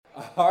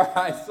All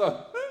right,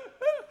 so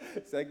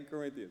Second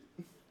Corinthians.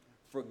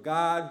 For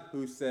God,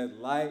 who said,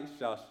 "Light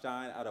shall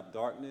shine out of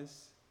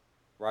darkness,"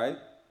 right,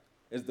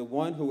 is the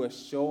one who has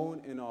shown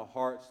in our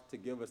hearts to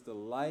give us the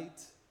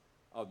light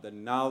of the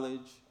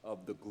knowledge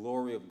of the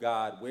glory of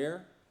God.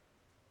 Where?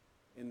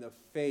 In the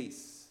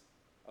face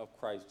of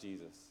Christ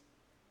Jesus.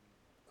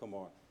 Come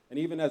on. And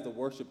even as the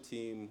worship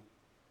team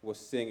was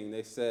singing,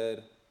 they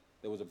said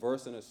there was a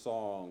verse in a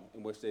song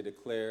in which they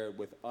declared,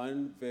 "With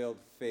unveiled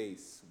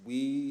face,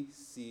 we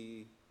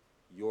see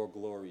your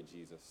glory,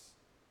 Jesus."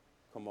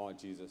 Come on,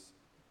 Jesus.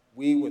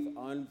 We, with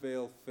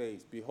unveiled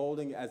face,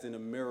 beholding as in a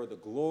mirror the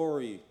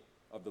glory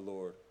of the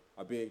Lord,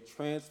 are being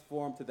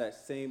transformed to that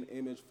same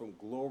image from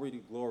glory to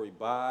glory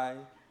by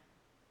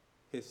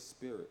his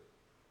Spirit,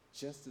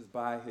 just as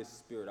by his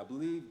Spirit. I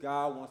believe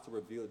God wants to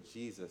reveal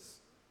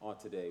Jesus on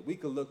today. We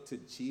could look to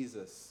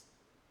Jesus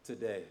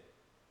today.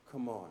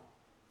 Come on,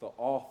 the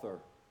author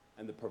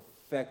and the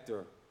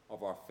perfecter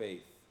of our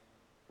faith,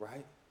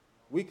 right?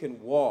 We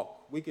can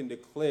walk, we can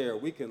declare,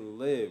 we can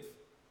live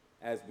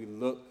as we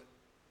look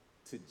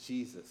to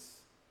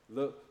Jesus.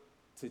 Look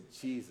to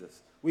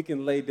Jesus. We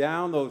can lay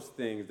down those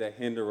things that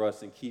hinder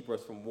us and keep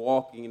us from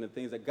walking in the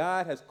things that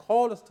God has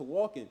called us to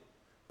walk in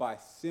by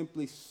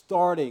simply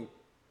starting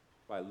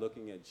by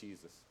looking at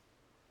Jesus.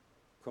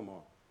 Come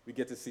on. We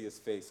get to see his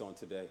face on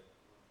today.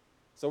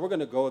 So we're going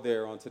to go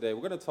there on today.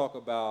 We're going to talk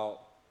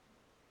about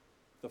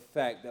the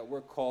fact that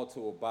we're called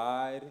to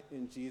abide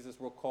in Jesus.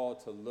 We're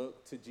called to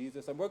look to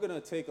Jesus. And we're going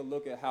to take a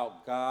look at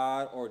how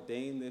God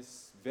ordained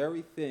this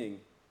very thing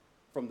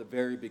from the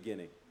very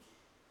beginning.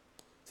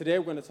 Today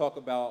we're going to talk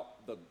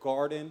about the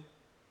garden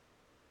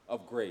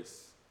of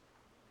grace.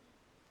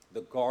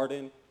 The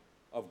garden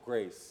of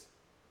grace.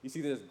 You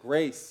see, there's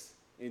grace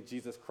in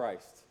Jesus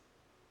Christ.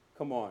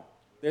 Come on.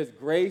 There's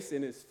grace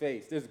in his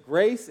face. There's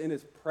grace in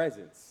his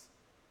presence.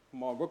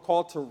 Come on. We're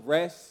called to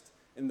rest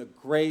in the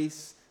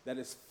grace that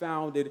is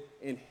founded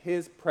in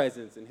his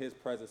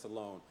presence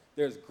alone.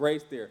 There's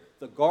grace there.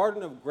 The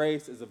garden of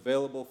grace is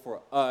available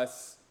for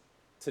us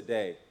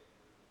today.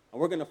 And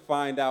we're going to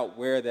find out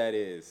where that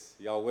is.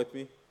 Y'all with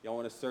me? Y'all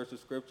want to search the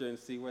scripture and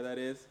see where that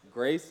is?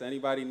 Grace?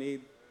 Anybody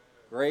need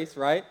grace,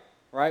 right?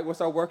 Right?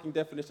 What's our working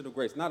definition of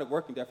grace? Not a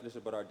working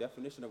definition, but our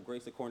definition of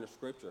grace according to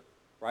scripture,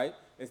 right?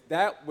 It's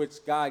that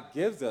which God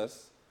gives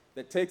us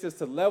that takes us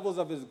to levels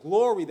of his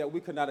glory that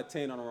we could not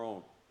attain on our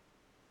own.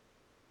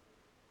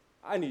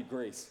 I need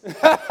grace.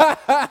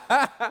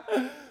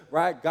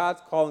 Right?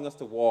 God's calling us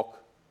to walk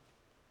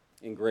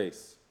in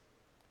grace.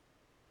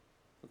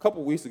 A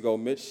couple weeks ago,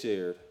 Mitch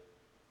shared.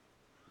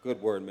 Good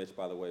word, Mitch,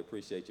 by the way.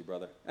 Appreciate you,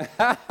 brother.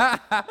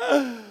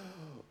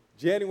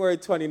 January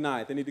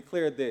 29th, and he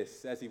declared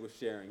this as he was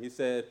sharing. He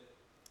said,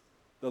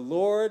 "The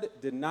Lord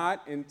did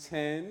not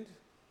intend,"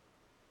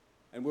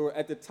 and we were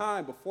at the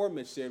time, before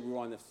Mitch shared, we were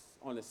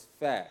on this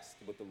fast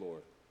with the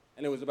Lord.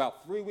 And it was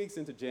about 3 weeks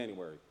into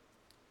January.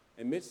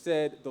 And Mitch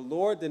said, "The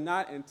Lord did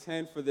not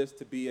intend for this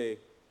to be a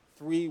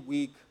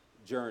 3-week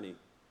journey.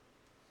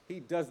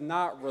 He does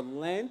not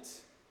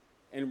relent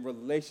in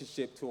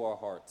relationship to our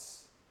hearts."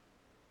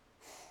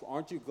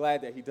 Aren't you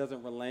glad that he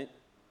doesn't relent?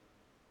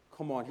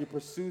 Come on, he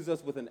pursues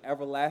us with an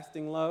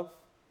everlasting love.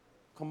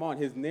 Come on,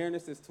 his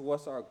nearness is to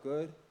us our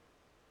good.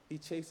 He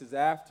chases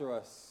after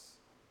us,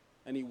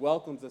 and he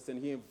welcomes us,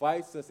 and he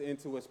invites us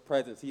into his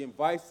presence. He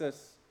invites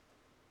us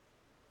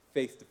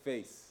face to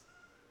face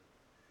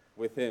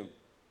with him.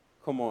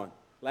 Come on.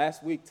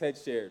 Last week, Ted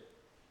shared,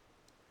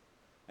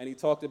 and he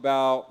talked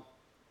about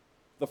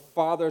the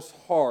Father's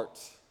heart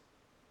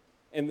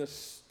in the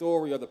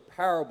story or the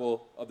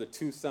parable of the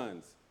two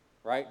sons.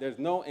 Right? There's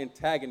no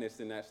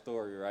antagonist in that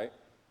story, right?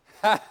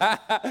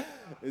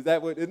 Isn't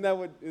that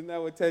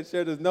what Ted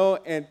shared? There's no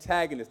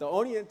antagonist. The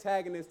only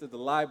antagonist is the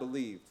lie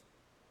believed,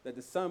 that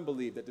the son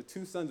believed, that the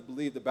two sons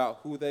believed about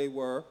who they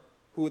were,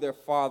 who their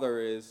father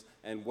is,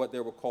 and what they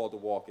were called to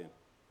walk in.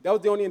 That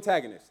was the only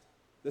antagonist.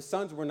 The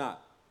sons were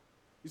not.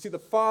 You see, the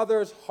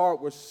father's heart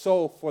was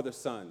so for the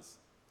sons.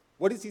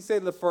 What does he say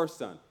to the first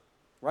son?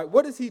 Right?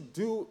 What does he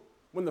do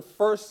when the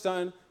first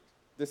son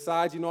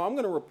decides, I'm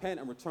going to repent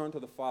and return to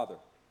the father?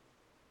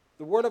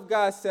 The word of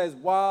God says,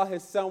 while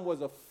his son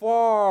was a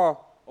far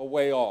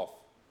away off,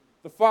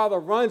 the father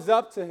runs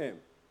up to him,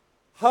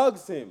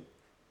 hugs him,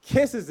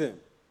 kisses him.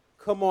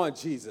 Come on,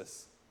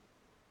 Jesus.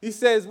 He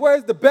says,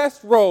 "Where's the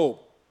best robe?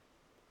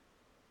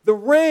 The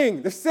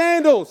ring, the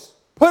sandals,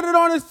 put it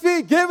on his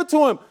feet, give it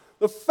to him.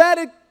 The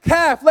fatted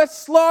calf, let's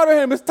slaughter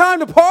him. It's time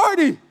to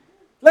party.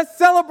 Let's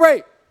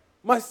celebrate.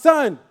 My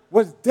son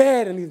was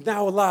dead and he's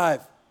now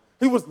alive.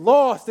 He was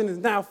lost and is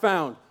now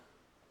found."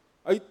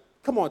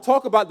 Come on,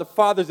 talk about the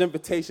father's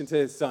invitation to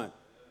his son.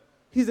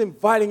 He's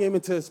inviting him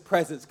into his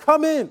presence.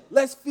 Come in,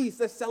 let's feast,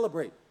 let's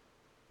celebrate.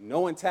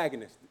 No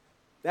antagonist.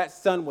 That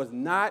son was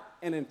not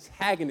an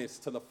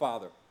antagonist to the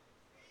father.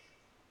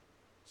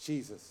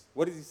 Jesus.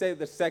 What does he say to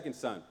the second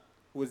son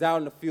who was out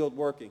in the field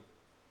working?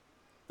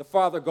 The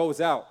father goes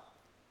out,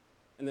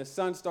 and the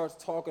son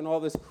starts talking all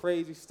this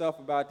crazy stuff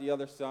about the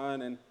other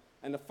son,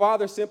 and the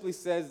father simply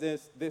says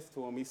this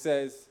to him. He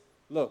says,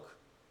 "Look,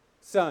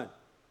 son,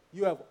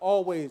 you have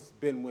always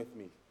been with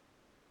me,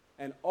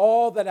 and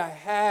all that I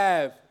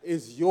have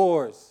is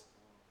yours.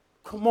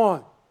 Come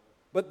on.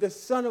 But the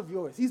son of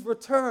yours, he's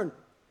returned.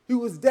 He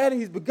was dead and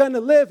he's begun to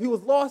live. He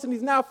was lost and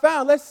he's now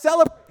found. Let's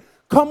celebrate.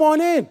 Come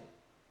on in.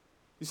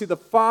 You see, the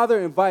father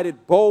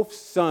invited both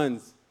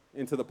sons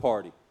into the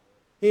party.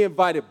 He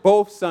invited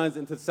both sons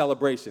into the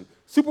celebration.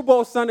 Super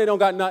Bowl Sunday don't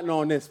got nothing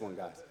on this one,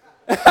 guys.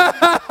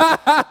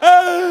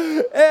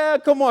 Yeah,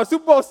 come on.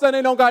 Super Bowl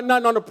Sunday don't got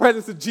nothing on the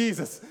presence of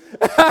Jesus.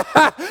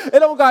 It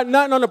don't got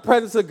nothing on the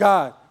presence of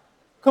God.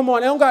 Come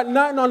on, it don't got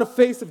nothing on the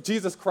face of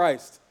Jesus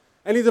Christ.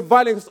 And he's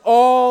inviting us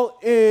all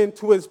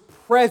into his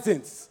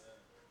presence.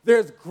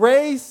 There's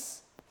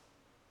grace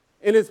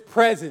in his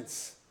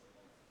presence.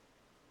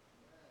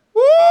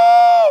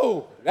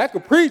 Woo! That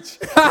could preach.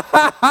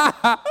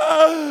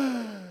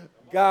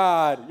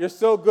 God, you're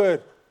so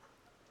good.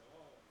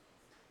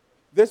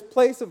 This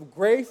place of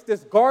grace,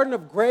 this garden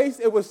of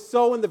grace, it was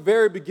so in the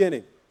very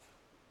beginning.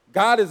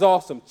 God is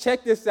awesome.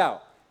 Check this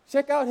out.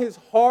 Check out his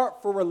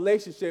heart for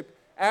relationship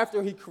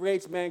after he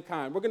creates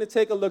mankind. We're going to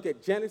take a look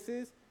at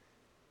Genesis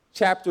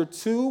chapter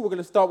 2. We're going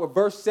to start with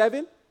verse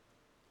 7,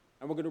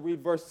 and we're going to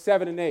read verse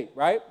 7 and 8,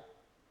 right?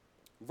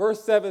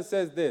 Verse 7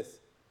 says this: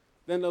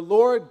 Then the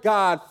Lord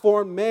God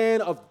formed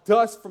man of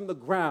dust from the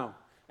ground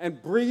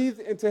and breathed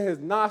into his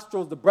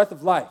nostrils the breath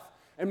of life,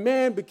 and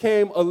man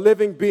became a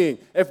living being.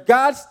 If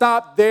God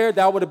stopped there,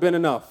 that would have been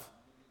enough.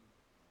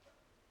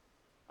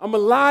 I'm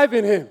alive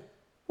in him.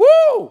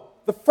 Woo!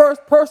 The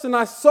first person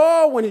I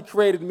saw when he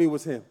created me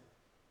was him.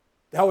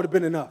 That would have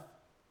been enough.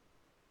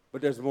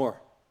 But there's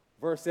more.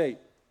 Verse 8.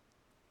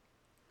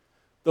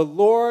 The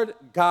Lord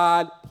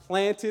God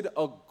planted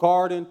a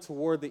garden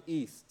toward the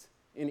east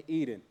in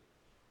Eden,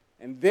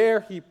 and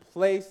there he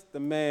placed the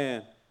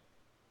man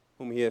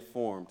whom he had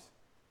formed.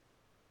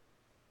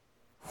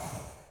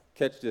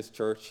 Catch this,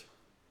 church.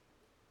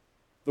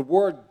 The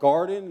word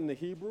garden in the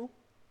Hebrew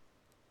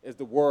is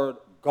the word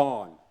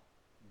gan,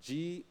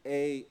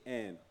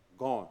 G-A-N,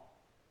 gan.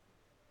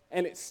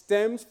 And it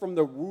stems from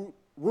the root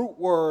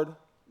word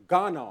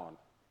ganon.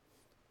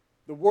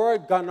 The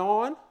word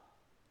ganon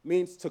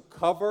means to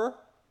cover,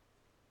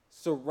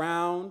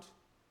 surround,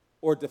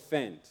 or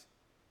defend.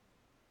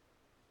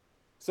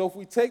 So if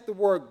we take the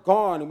word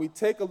gan and we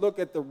take a look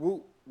at the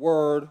root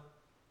word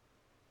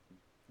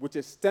which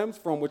it stems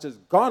from, which is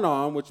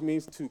ganon, which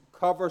means to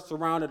cover,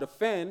 surround, or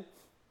defend,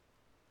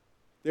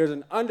 there's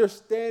an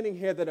understanding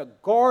here that a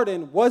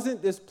garden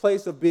wasn't this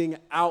place of being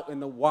out in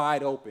the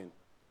wide open,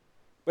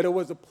 but it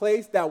was a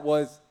place that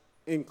was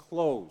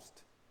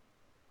enclosed.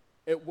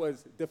 It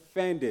was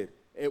defended.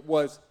 It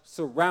was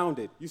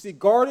surrounded. You see,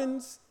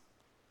 gardens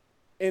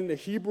in the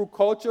Hebrew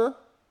culture,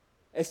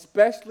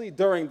 especially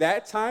during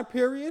that time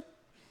period,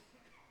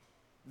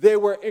 they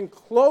were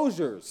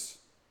enclosures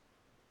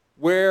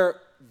where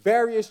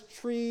various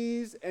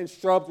trees and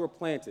shrubs were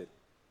planted.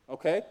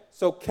 Okay?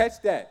 So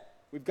catch that.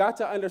 We've got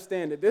to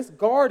understand that this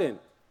garden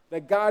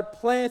that God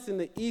plants in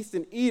the east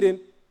in Eden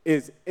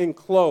is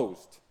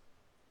enclosed.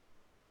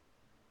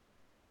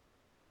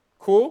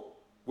 Cool?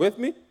 With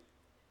me?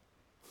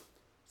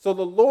 So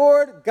the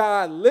Lord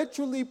God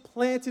literally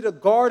planted a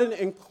garden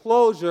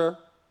enclosure.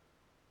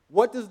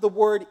 What does the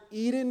word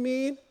Eden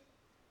mean?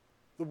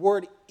 The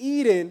word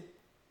Eden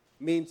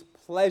means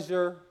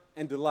pleasure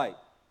and delight.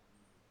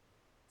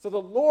 So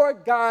the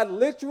Lord God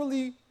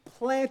literally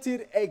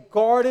planted a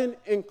garden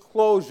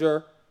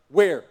enclosure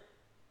where?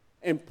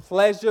 In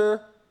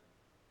pleasure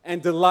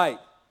and delight.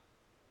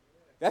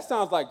 That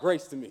sounds like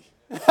grace to me.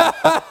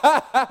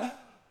 That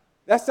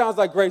sounds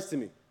like grace to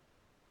me.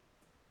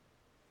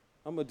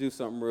 I'm going to do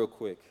something real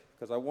quick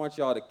because I want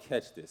y'all to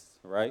catch this,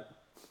 all right?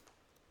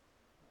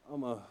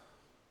 I'm going to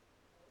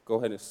go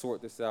ahead and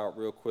sort this out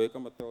real quick.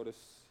 I'm going to throw this.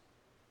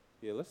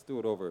 Yeah, let's do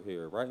it over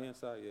here. Right-hand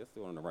side? Yeah, let's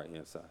do it on the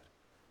right-hand side.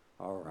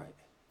 All right.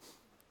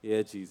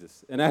 Yeah,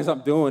 Jesus. And as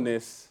I'm doing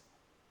this,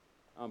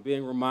 I'm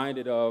being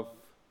reminded of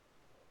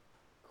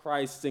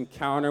Christ's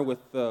encounter with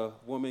the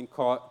woman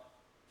caught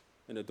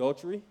in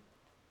adultery,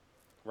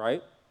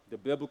 right? The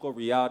biblical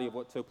reality of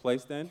what took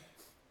place then,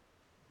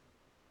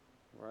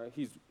 right?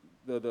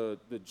 The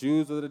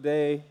Jews of the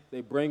day, they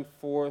bring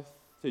forth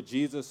to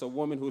Jesus a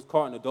woman who's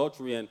caught in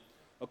adultery, and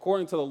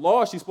according to the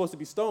law, she's supposed to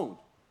be stoned,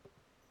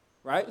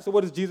 right? So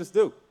what does Jesus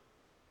do?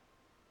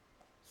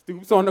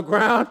 Stoops on the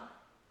ground,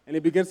 and he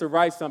begins to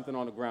write something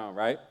on the ground,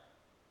 right?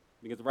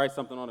 He begins to write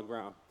something on the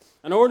ground.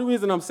 And the only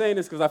reason I'm saying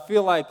this is because I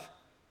feel like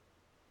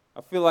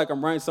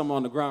I'm writing something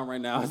on the ground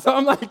right now. So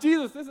I'm like,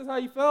 Jesus, this is how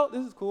you felt?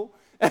 This is cool.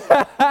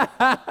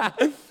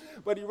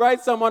 But he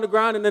writes something on the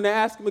ground, and then they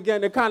ask him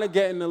again. They're kind of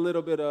getting a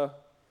little bit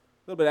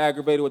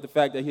aggravated with the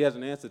fact that he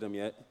hasn't answered them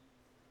yet.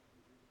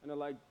 And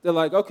they're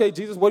like, okay,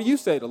 Jesus, what do you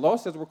say? The law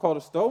says we're called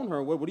to stone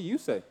her. What do you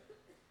say?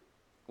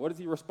 What does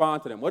he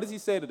respond to them? What does he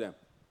say to them?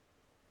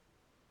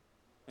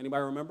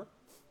 Anybody remember?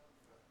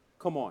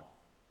 Come on.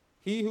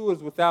 He who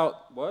is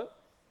without, what?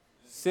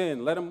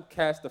 Sin, let him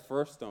cast the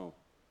first stone.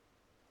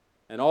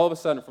 And all of a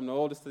sudden, from the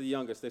oldest to the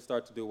youngest, they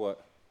start to do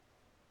what?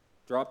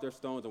 Drop their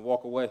stones and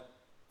walk away.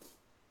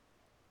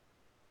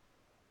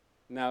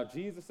 Now,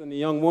 Jesus and the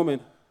young woman,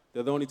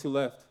 they're the only two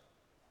left.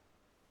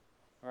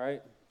 All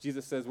right?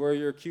 Jesus says, where are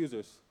your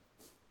accusers?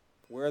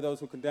 Where are those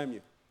who condemn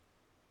you?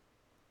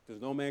 Does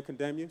no man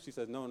condemn you? She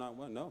says, no, not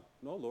one. No,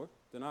 Lord.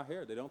 They're not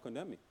here. They don't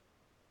condemn me.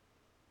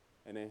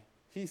 And then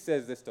he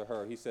says this to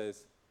her. He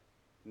says,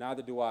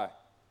 neither do I.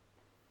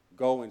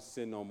 Go and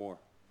sin no more.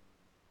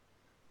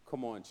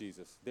 Come on,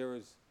 Jesus. There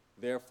is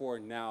therefore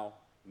now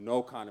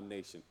no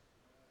condemnation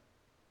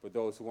for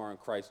those who are in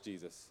Christ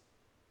Jesus.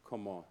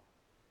 Come on.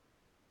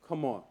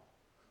 Come on.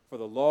 For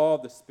the law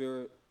of the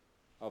Spirit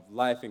of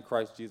life in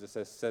Christ Jesus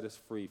has set us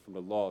free from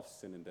the law of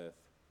sin and death.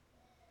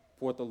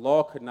 For what the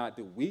law could not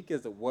do, weak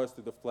as it was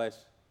through the flesh,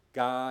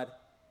 God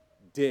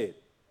did,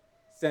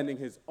 sending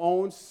his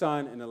own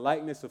Son in the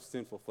likeness of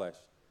sinful flesh.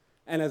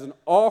 And as an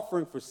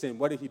offering for sin,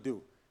 what did he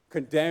do?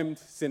 Condemned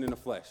sin in the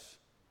flesh,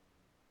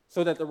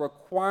 so that the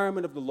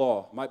requirement of the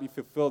law might be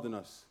fulfilled in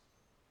us,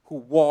 who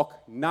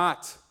walk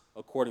not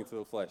according to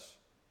the flesh,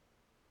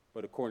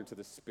 but according to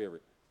the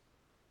Spirit.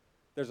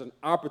 There's an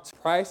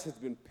opportunity. Price has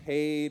been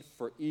paid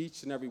for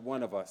each and every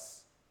one of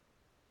us.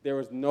 There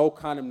is no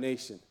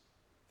condemnation.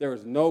 There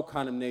is no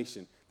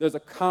condemnation. There's a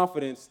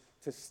confidence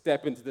to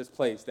step into this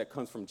place that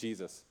comes from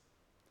Jesus.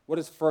 What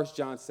does 1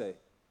 John say?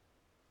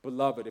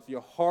 Beloved, if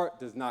your heart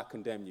does not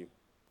condemn you,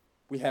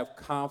 we have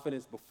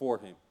confidence before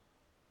him.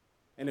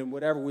 And in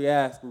whatever we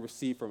ask, we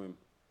receive from him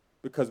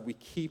because we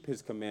keep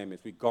his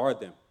commandments. We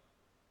guard them.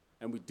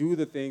 And we do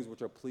the things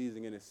which are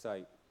pleasing in his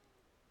sight.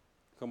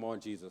 Come on,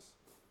 Jesus.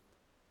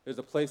 There's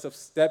a place of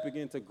stepping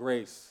into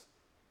grace.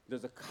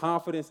 There's a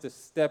confidence to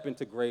step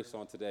into grace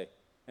on today.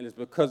 And it's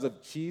because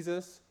of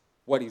Jesus,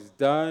 what he's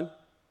done,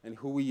 and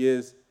who he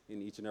is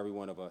in each and every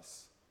one of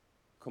us.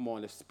 Come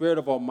on, the Spirit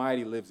of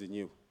Almighty lives in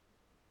you.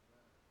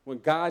 When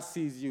God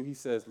sees you, he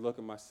says, look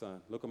at my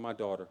son, look at my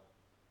daughter.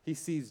 He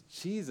sees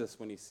Jesus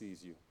when he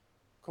sees you.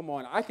 Come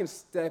on, I can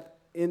step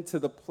into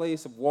the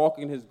place of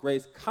walking in his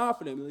grace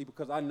confidently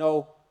because I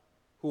know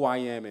who I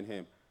am in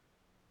him.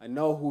 I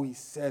know who he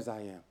says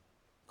I am.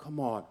 Come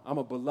on, I'm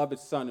a beloved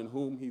son in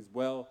whom he's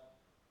well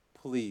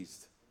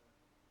pleased.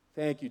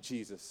 Thank you,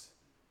 Jesus.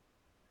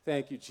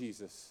 Thank you,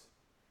 Jesus.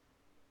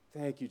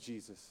 Thank you,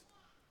 Jesus.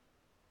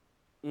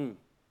 During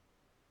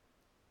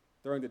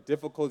the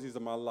difficulties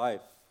of my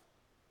life,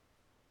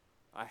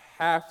 I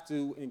have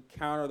to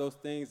encounter those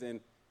things and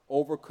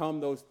overcome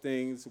those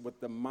things with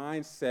the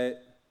mindset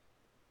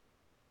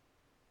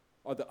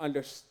or the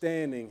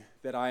understanding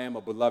that I am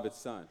a beloved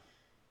son.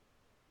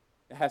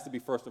 It has to be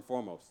first and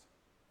foremost.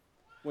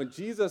 When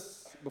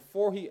Jesus,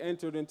 before he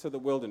entered into the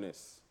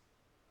wilderness,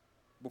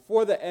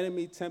 before the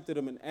enemy tempted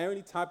him in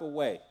any type of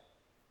way,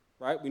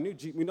 right? We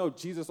know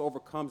Jesus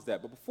overcomes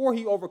that. But before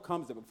he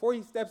overcomes it, before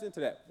he steps into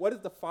that, what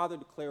does the Father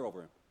declare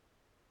over him?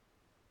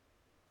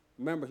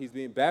 Remember, he's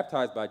being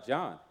baptized by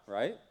John,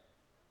 right?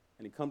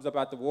 And he comes up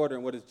out the water,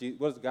 and what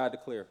does God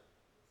declare?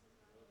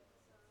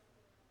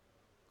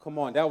 Come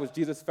on, that was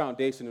Jesus'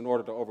 foundation in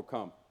order to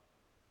overcome.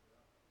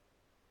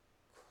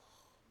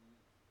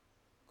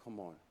 Come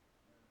on.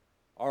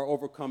 Our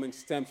overcoming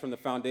stems from the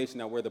foundation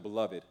that we're the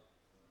beloved.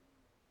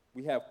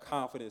 We have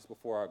confidence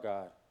before our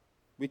God.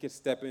 We can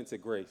step into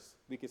grace.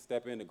 We can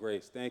step into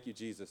grace. Thank you,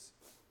 Jesus.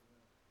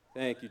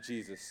 Thank you,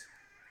 Jesus.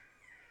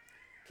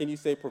 Can you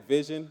say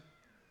provision,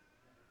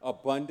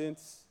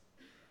 abundance,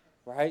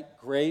 right?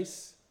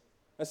 Grace.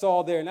 That's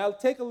all there. Now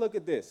take a look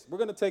at this. We're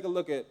going to take a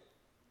look at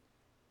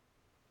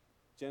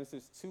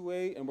Genesis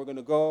 2:8, and we're going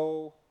to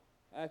go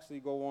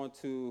on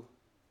to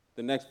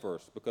the next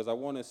verse because I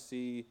want to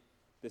see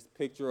this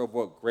picture of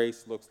what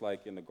grace looks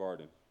like in the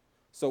garden.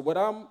 So what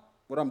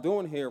I'm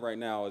doing here right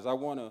now is I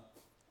want to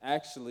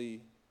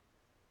actually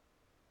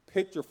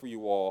picture for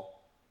you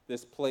all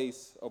this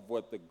place of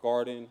what the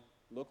garden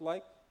looked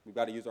like. We've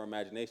got to use our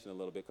imagination a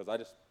little bit because I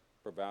just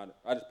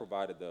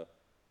provided the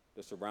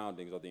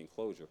surroundings of the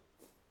enclosure.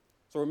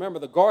 So remember,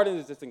 the garden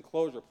is this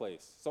enclosure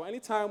place. So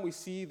anytime we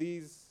see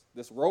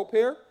this rope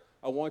here,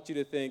 I want you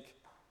to think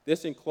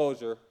this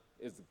enclosure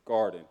is the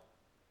garden.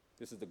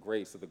 This is the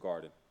grace of the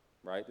garden,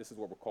 right? This is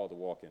what we're called to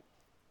walk in.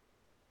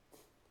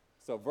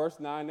 So verse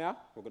 9 now,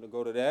 we're going to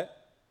go to that.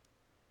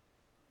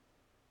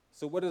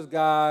 So what does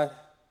God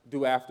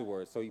do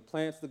afterwards? So he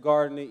plants the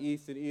garden in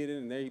east and Eden,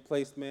 and there he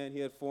placed man he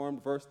had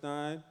formed. Verse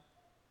 9.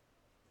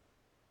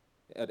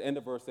 At the end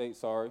of verse 8,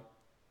 sorry.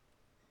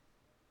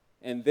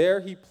 And there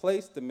he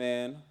placed the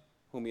man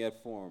whom he had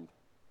formed.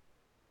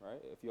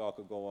 Right? If you all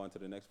could go on to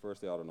the next verse,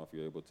 I don't know if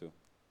you're able to.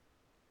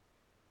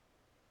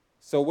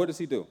 So what does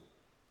he do?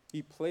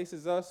 He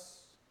places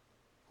us,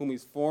 whom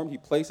he's formed, he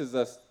places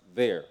us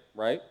there,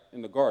 right?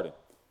 In the garden.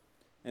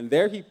 And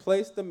there he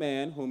placed the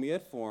man whom he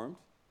had formed.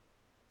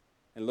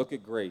 And look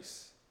at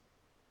grace.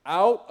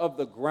 Out of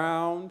the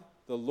ground,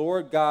 the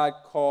Lord God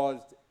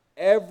caused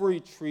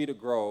every tree to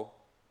grow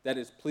that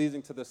is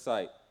pleasing to the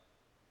sight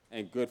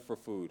and good for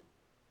food.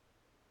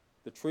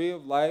 The tree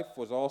of life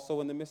was also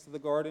in the midst of the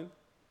garden,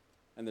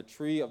 and the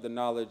tree of the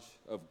knowledge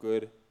of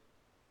good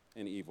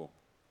and evil.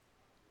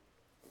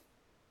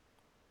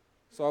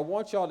 So I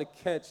want y'all to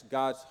catch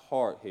God's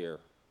heart here,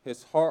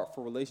 his heart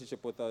for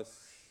relationship with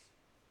us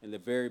in the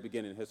very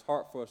beginning, his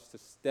heart for us to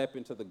step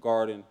into the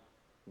garden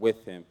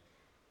with him.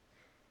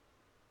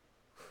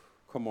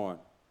 Come on.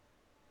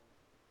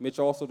 Mitch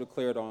also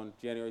declared on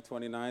January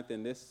 29th,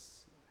 and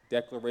this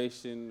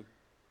declaration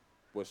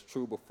was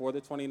true before the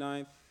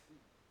 29th,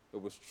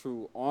 it was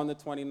true on the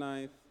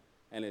 29th,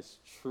 and it's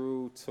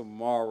true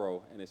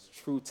tomorrow, and it's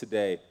true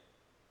today.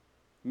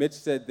 Mitch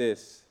said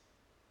this,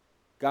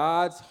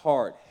 God's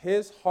heart,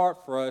 his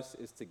heart for us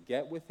is to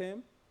get with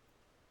him,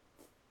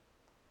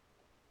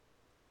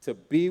 to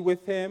be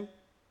with him,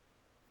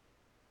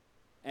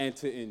 and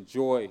to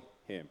enjoy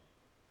him.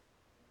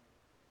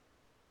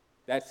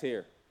 That's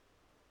here,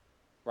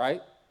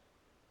 right?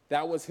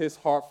 That was his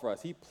heart for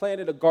us. He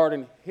planted a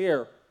garden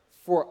here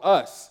for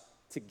us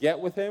to get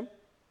with him,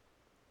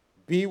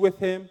 be with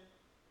him,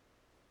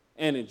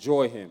 and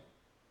enjoy him.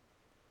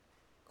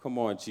 Come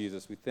on,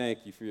 Jesus, we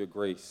thank you for your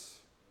grace.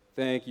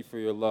 Thank you for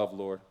your love,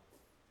 Lord.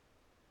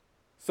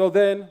 So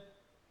then,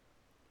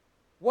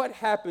 what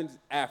happens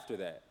after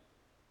that?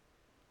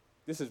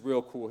 This is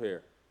real cool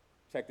here.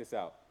 Check this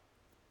out.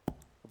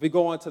 If we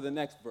go on to the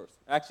next verse,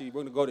 actually,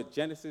 we're going to go to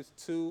Genesis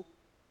 2,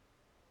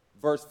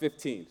 verse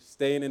 15,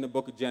 staying in the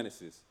book of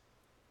Genesis.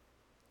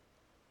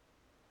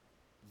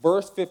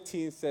 Verse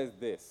 15 says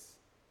this,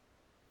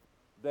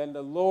 Then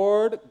the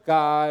Lord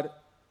God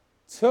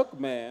took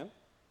man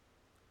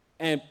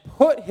and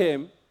put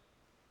him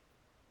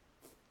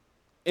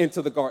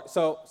into the garden.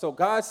 So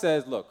God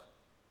says, look,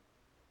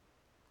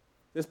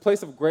 this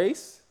place of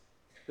grace,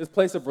 this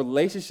place of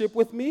relationship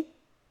with me,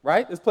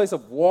 right? This place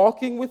of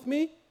walking with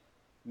me,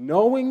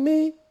 knowing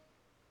me,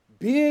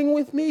 being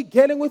with me,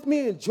 getting with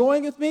me,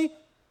 enjoying with me,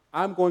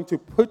 I'm going to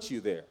put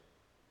you there.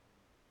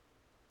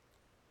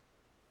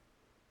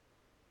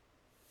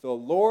 So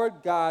Lord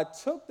God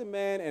took the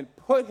man and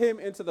put him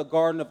into the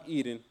Garden of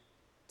Eden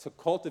to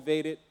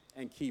cultivate it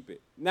and keep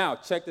it. Now,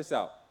 check this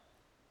out.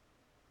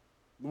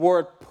 The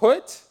word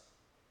put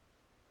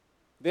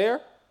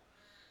there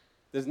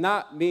does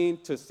not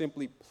mean to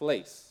simply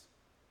place.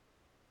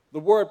 The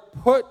word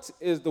put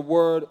is the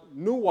word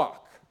nuwak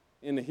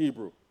in the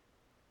Hebrew.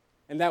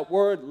 And that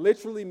word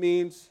literally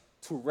means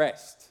to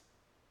rest.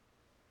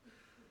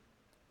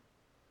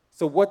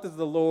 So what does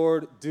the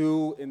Lord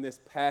do in this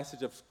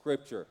passage of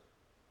Scripture?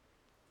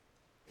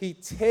 He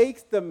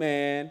takes the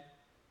man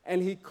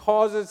and he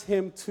causes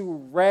him to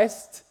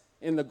rest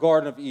in the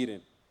Garden of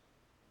Eden.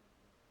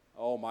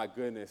 Oh my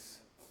goodness.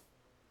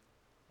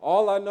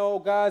 All I know,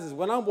 guys, is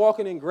when I'm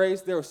walking in grace,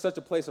 there is such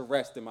a place of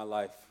rest in my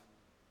life.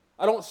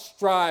 I don't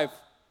strive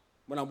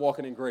when I'm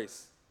walking in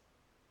grace.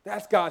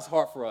 That's God's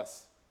heart for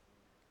us.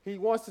 He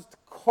wants us to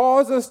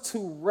cause us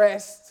to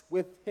rest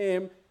with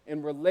him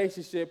in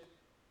relationship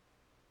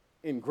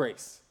in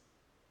grace.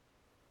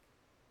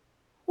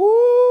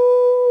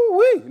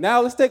 Woo-wee.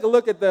 Now let's take a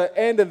look at the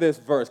end of this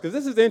verse, because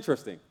this is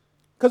interesting.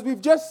 Because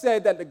we've just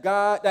said that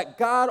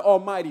God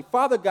Almighty,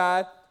 Father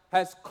God,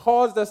 has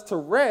caused us to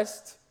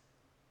rest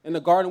in the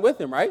garden with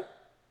him, right?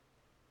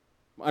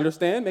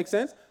 Understand? Make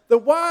sense?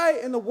 Then why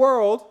in the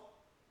world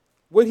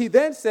would he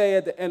then say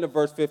at the end of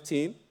verse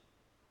 15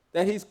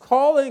 that he's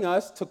calling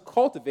us to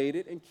cultivate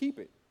it and keep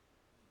it?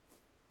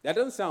 That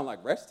doesn't sound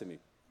like rest to me.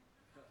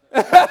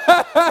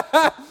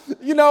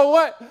 You know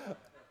what?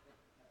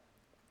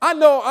 I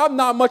know I'm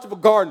not much of a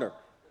gardener.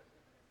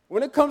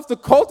 When it comes to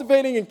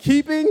cultivating and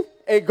keeping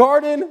a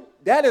garden,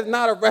 that is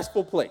not a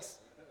restful place.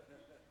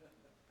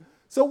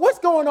 So what's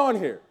going on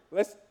here?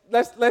 Let's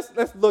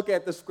look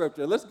at the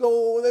scripture.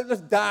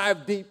 Let's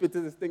dive deep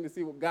into this thing to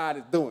see what God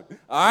is doing.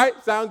 All right?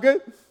 Sound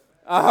good?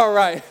 All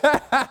right.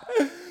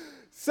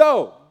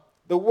 So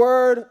the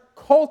word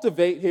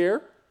cultivate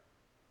here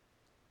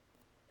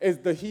is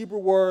the Hebrew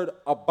word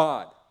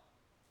abad.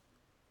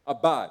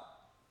 Abad.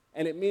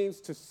 And it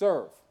means to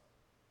serve.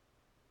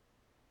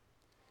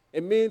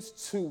 It means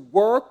to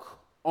work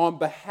on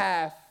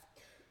behalf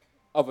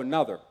of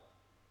another.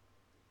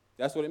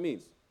 That's what it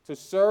means. To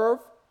serve,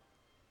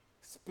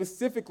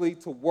 specifically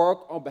to work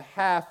on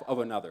behalf of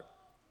another.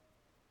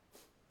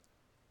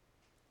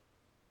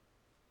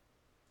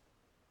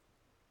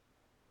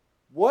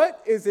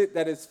 What is it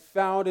that is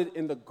founded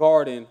in the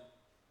garden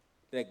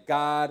that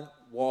God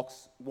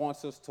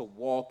wants us to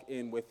walk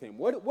in with him?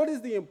 What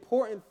is the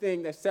important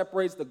thing that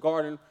separates the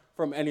garden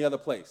from any other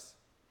place?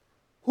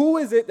 Who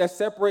is it that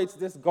separates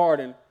this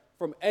garden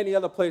from any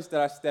other place that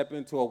I step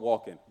into or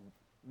walk in?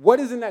 What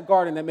is in that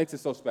garden that makes it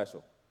so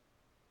special?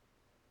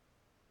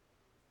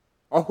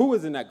 Or who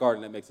is in that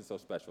garden that makes it so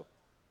special?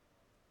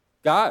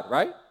 God,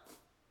 right?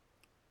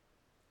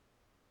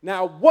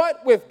 Now,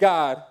 what with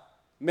God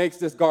makes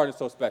this garden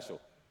so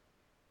special?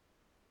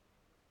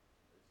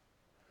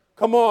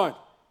 Come on.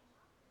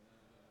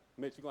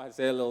 Mitch, you're going to have to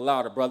say it a little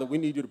louder, brother. We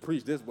need you to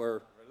preach this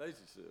word.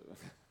 Relationship.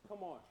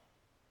 Come on.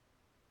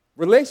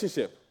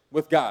 Relationship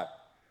with God.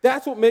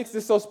 That's what makes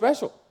this so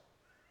special.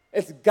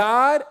 It's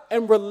God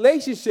and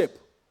relationship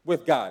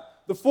with God.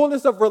 The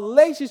fullness of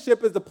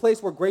relationship is the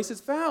place where grace is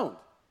found.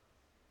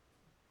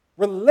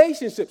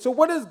 Relationship. So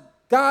what is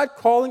God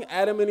calling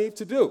Adam and Eve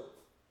to do?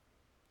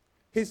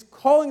 He's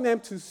calling them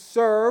to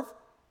serve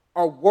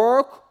are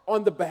work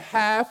on the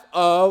behalf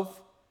of,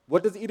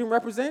 what does Eden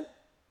represent?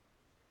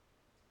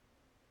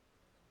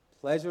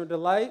 Pleasure and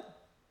delight,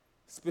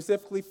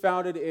 specifically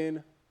founded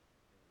in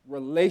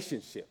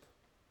relationship.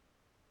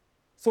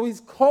 So he's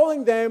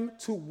calling them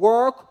to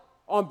work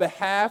on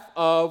behalf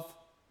of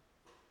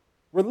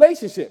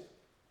relationship.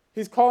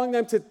 He's calling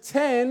them to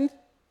tend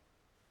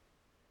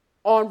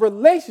on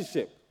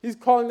relationship. He's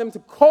calling them to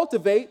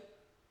cultivate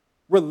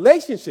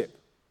relationship.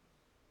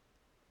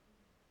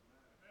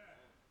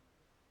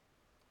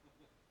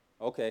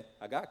 Okay,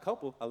 I got a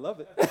couple. I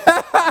love it.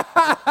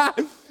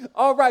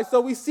 All right,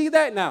 so we see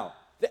that now.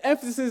 The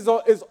emphasis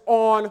is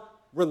on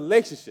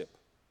relationship.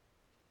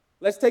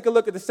 Let's take a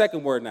look at the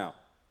second word now.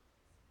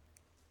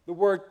 The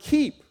word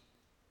keep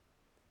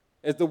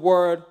is the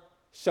word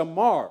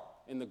shamar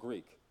in the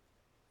Greek.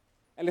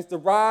 And it's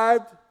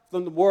derived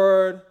from the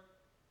word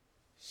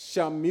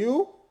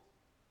shamu.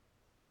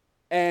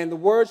 And the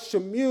word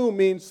shamu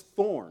means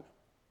thorn.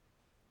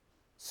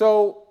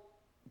 So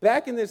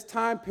back in this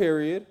time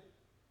period,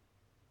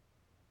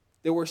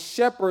 there were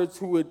shepherds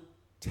who would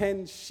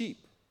tend sheep.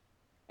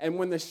 And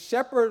when the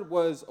shepherd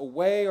was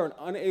away or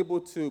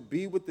unable to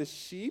be with the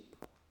sheep,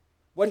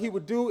 what he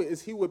would do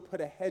is he would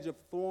put a hedge of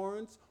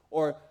thorns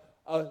or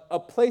a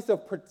place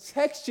of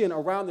protection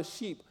around the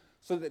sheep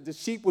so that the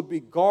sheep would be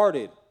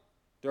guarded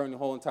during the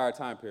whole entire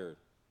time period.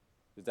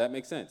 Does that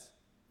make sense?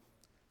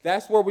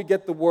 That's where we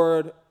get the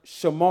word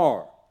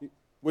shamar,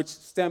 which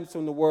stems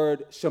from the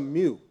word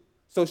shamu.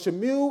 So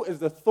shamu is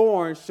the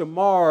thorn,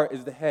 shamar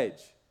is the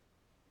hedge.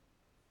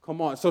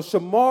 Come on. So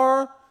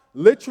shamar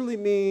literally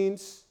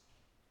means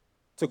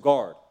to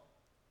guard.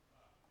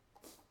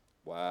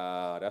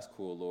 Wow, that's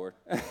cool, Lord.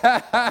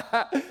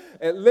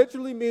 It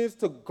literally means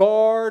to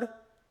guard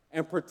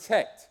and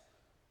protect.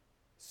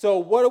 So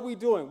what are we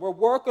doing? We're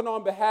working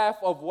on behalf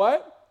of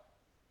what?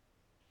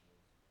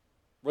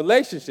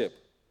 Relationship.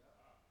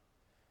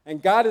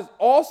 And God is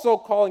also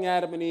calling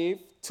Adam and Eve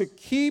to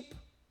keep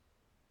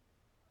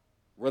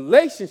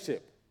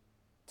relationship,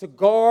 to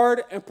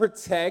guard and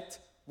protect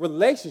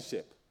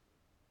relationship.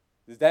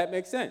 Does that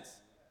make sense?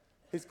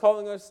 He's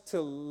calling us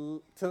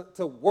to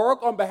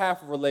work on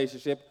behalf of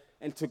relationship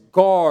and to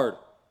guard,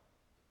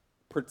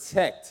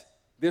 protect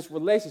this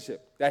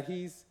relationship that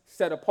he's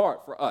set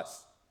apart for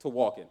us to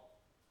walk in.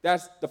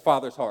 That's the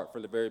Father's heart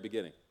from the very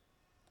beginning.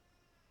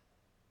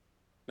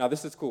 Now,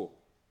 this is cool.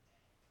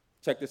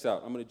 Check this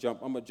out. I'm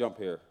gonna jump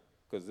here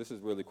because this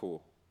is really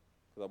cool.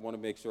 Because I want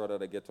to make sure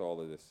that I get to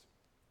all of this.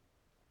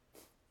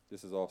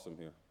 This is awesome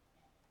here.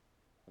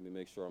 Let me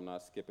make sure I'm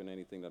not skipping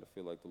anything that I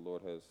feel like the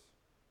Lord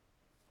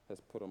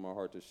has put on my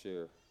heart to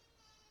share.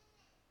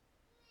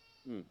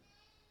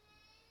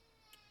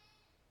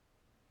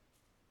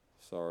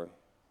 Sorry,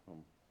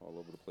 I'm all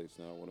over the place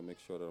now. I want to make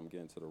sure that I'm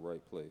getting to the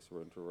right place.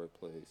 We're into the right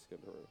place.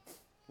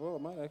 Well, I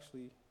might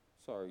actually,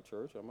 sorry,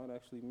 church, I might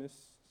actually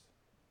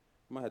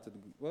have to,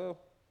 well,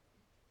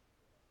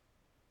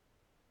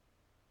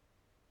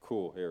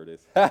 cool, here it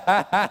is.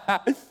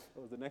 That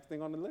was the next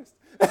thing on the list.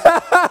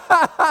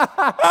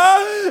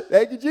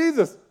 Thank you,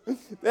 Jesus.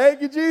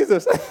 Thank you,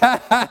 Jesus.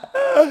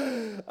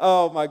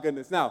 Oh, my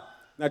goodness. Now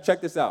check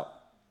this out.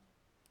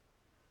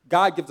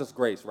 God gives us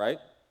grace, right?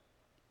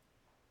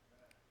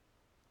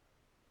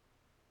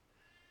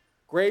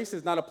 Grace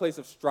is not a place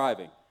of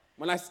striving.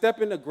 When I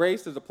step into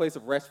grace, there's a place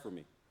of rest for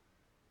me.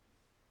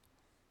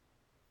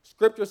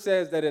 Scripture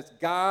says that it's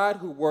God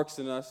who works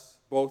in us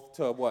both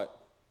to what?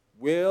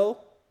 Will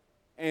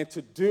and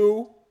to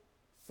do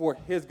for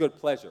his good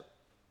pleasure.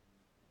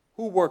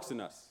 Who works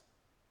in us?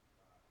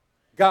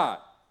 God.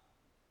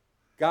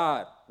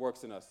 God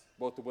works in us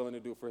both to will and to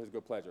do for his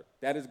good pleasure.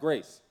 That is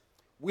grace.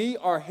 We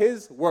are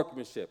his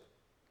workmanship,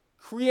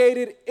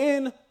 created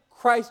in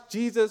Christ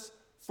Jesus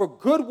for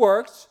good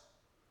works,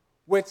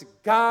 which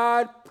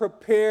God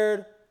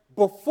prepared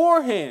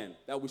beforehand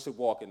that we should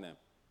walk in them.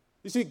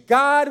 You see,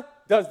 God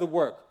does the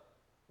work.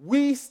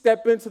 We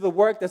step into the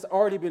work that's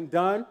already been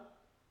done.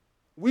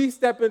 We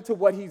step into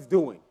what he's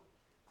doing.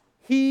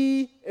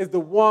 He is the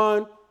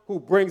one who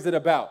brings it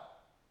about.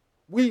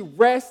 We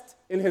rest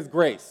in his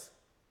grace.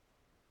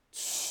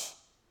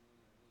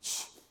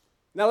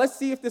 Now let's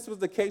see if this was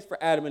the case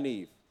for Adam and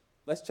Eve.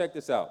 Let's check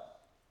this out.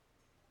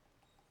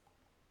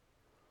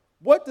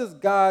 What does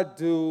God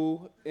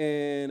do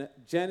in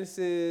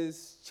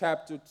Genesis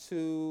chapter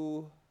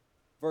 2,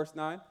 verse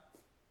 9?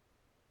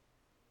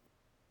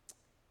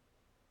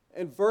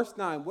 In verse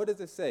 9, what does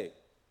it say?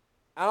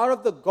 Out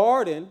of the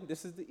garden,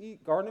 this is the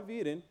Garden of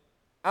Eden,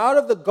 out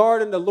of the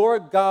garden the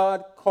Lord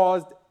God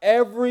caused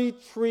every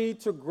tree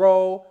to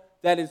grow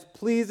that is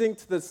pleasing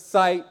to the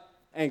sight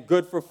and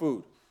good for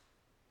food.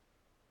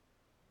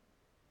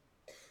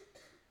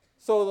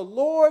 So the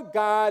Lord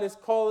God is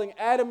calling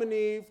Adam and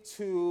Eve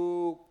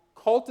to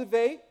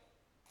cultivate,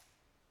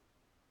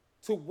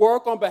 to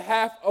work on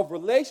behalf of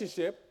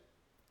relationship,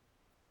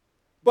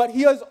 but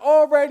he has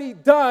already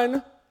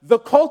done the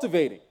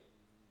cultivating.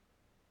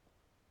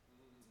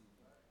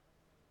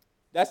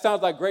 That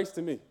sounds like grace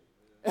to me.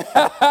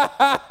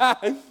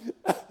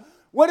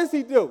 What does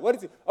he do?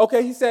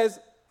 Okay, he says,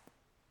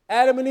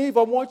 Adam and Eve,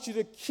 I want you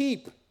to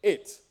keep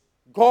it.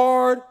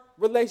 Guard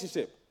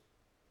relationship.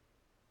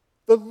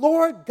 The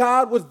Lord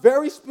God was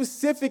very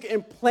specific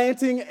in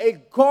planting a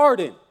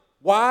garden.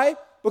 Why?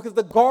 Because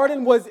the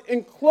garden was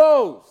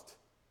enclosed,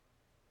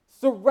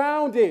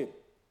 surrounded,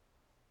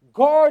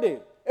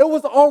 guarded. It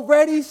was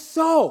already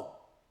so.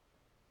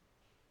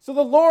 So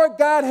the Lord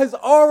God has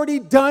already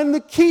done the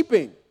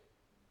keeping.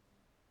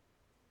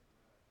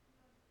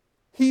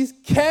 He's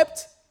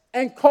kept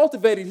and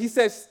cultivated. He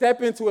says,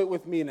 step into it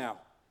with me now.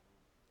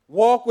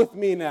 Walk with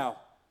me now.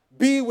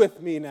 Be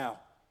with me now.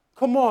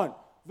 Come on.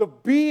 The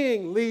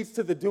being leads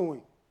to the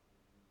doing.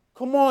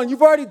 Come on.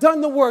 You've already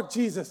done the work,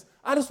 Jesus.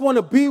 I just want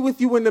to be with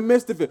you in the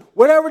midst of it.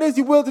 Whatever it is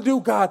you will to do,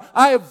 God,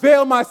 I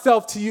avail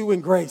myself to you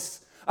in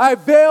grace. I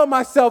avail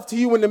myself to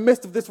you in the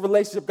midst of this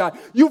relationship, God.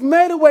 You've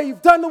made a way.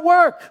 You've done the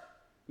work.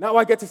 Now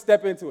I get to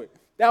step into it.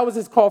 That was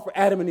his call for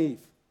Adam and Eve.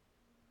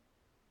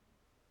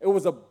 It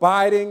was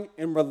abiding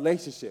in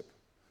relationship.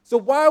 So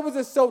why was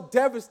it so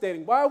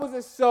devastating? Why was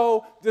it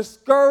so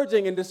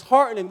discouraging and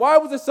disheartening? Why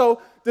was it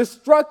so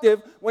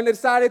destructive when they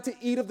decided to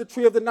eat of the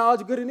tree of the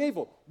knowledge of good and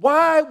evil?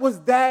 Why was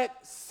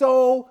that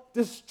so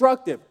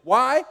destructive?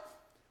 Why?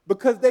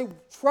 Because they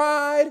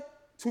tried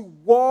to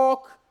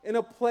walk in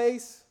a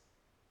place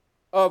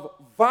of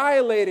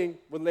violating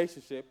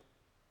relationship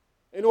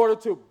in order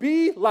to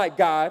be like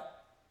God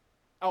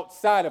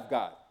outside of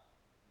God.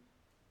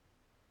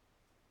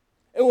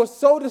 It was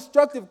so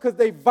destructive because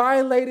they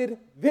violated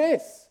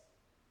this.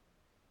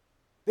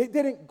 They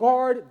didn't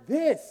guard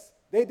this.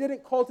 They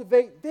didn't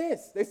cultivate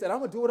this. They said, I'm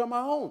going to do it on my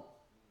own.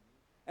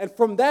 And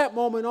from that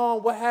moment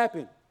on, what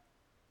happened?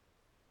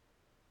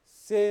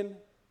 Sin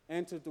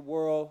entered the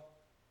world.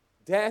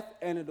 Death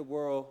entered the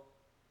world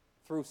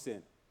through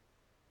sin.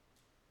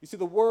 You see,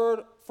 the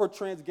word for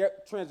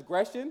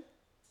transgression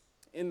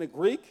in the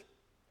Greek,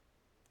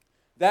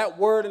 that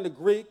word in the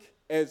Greek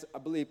is, I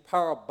believe,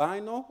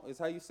 parabino, is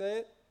how you say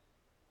it.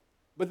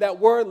 But that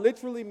word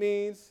literally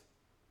means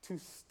to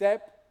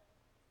step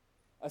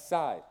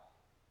aside.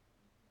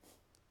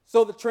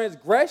 So the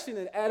transgression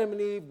that Adam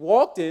and Eve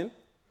walked in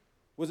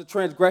was a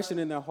transgression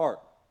in their heart.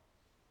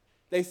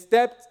 They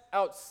stepped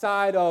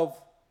outside of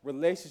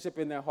relationship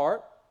in their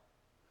heart,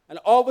 and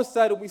all of a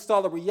sudden we saw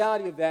the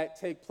reality of that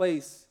take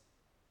place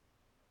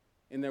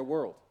in their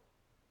world.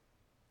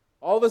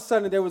 All of a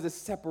sudden there was a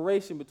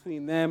separation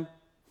between them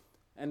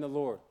and the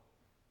Lord,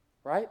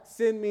 right?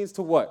 Sin means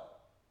to what?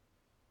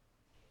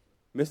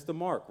 Miss the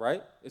mark,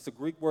 right? It's a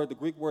Greek word. The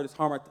Greek word is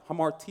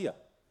hamartia.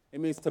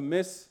 It means to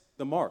miss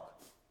the mark.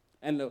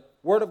 And the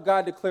word of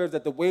God declares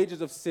that the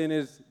wages of sin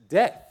is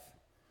death.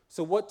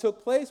 So what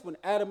took place when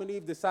Adam and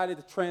Eve decided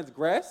to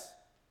transgress?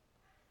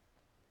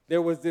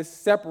 There was this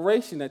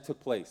separation that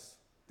took place.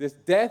 This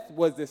death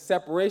was the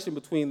separation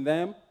between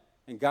them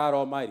and God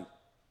Almighty.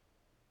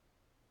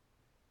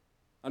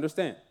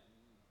 Understand?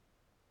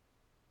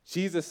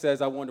 Jesus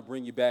says, I want to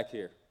bring you back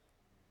here.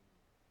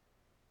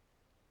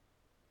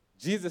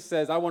 Jesus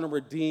says, I want to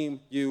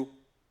redeem you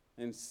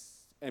and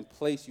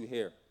place you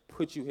here,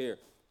 put you here.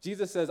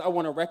 Jesus says, I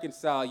want to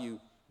reconcile you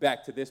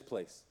back to this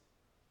place.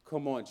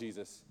 Come on,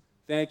 Jesus.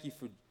 Thank you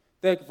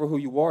for who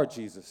you are,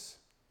 Jesus.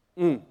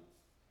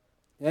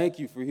 Thank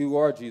you for who you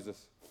are,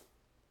 Jesus.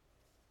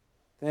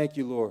 Thank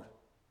you, Lord.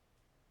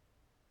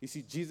 You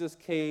see, Jesus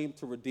came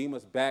to redeem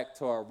us back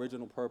to our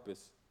original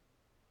purpose.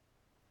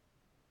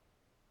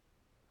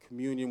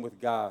 Communion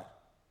with God.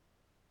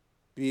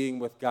 Being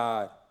with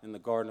God in the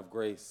garden of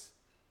grace.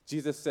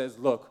 Jesus says,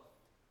 look,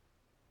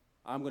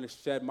 I'm going to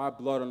shed my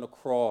blood on the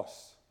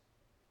cross.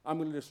 I'm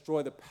going to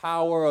destroy the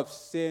power of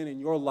sin in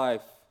your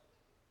life.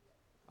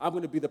 I'm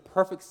going to be the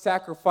perfect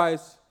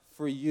sacrifice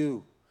for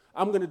you.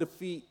 I'm going to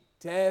defeat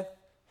death,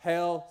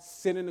 hell,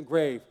 sin, and the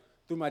grave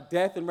through my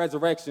death and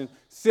resurrection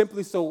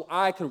simply so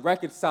I can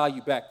reconcile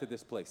you back to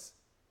this place.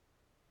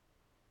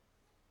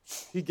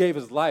 He gave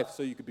his life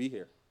so you could be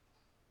here.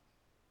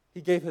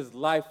 He gave his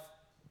life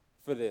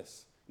for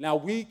this. Now,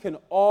 we can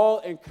all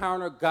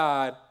encounter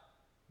God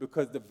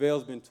because the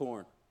veil's been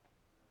torn.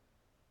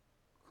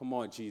 Come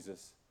on,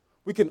 Jesus.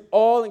 We can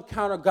all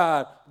encounter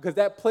God because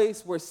that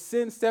place where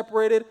sin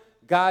separated,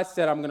 God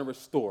said, I'm going to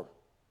restore.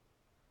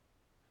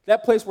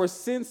 That place where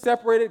sin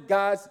separated,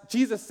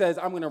 Jesus says,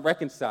 I'm going to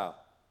reconcile.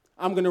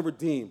 I'm going to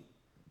redeem.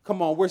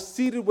 Come on, we're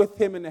seated with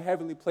him in the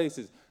heavenly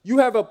places. You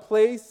have a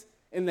place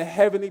in the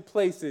heavenly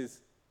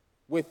places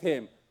with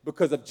him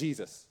because of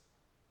Jesus.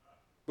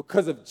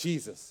 Because of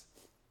Jesus.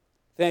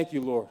 Thank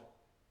you, Lord.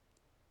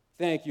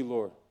 Thank you,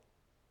 Lord.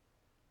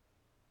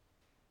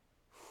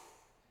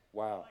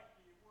 Wow.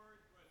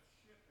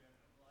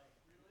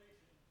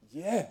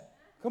 Yeah.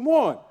 Come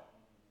on.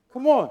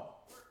 Come on.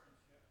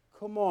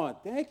 Come on.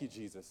 Thank you,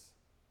 Jesus.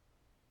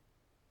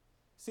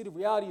 See, the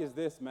reality is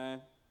this, man.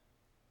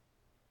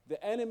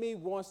 The enemy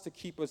wants to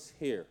keep us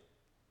here.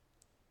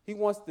 He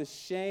wants the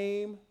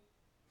shame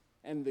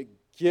and the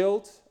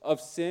guilt of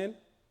sin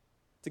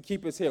to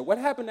keep us here. What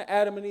happened to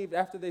Adam and Eve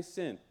after they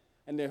sinned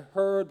and they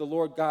heard the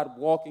Lord God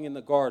walking in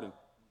the garden?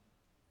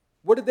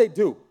 What did they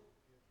do?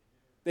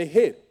 They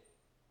hid.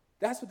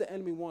 That's what the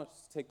enemy wants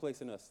to take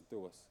place in us and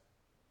through us.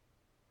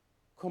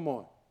 Come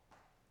on.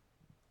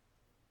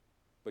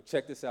 But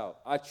check this out.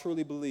 I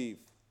truly believe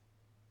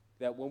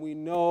that when we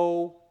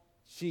know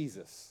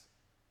Jesus,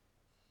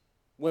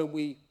 when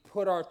we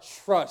put our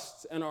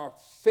trust and our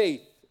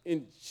faith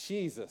in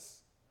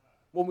Jesus,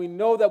 when we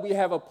know that we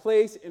have a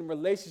place in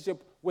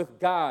relationship with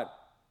God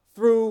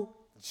through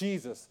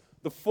Jesus,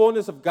 the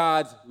fullness of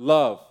God's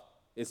love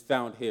is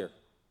found here.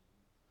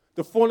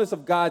 The fullness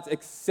of God's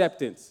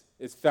acceptance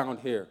is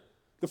found here.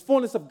 The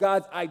fullness of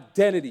God's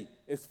identity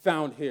is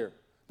found here.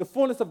 The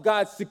fullness of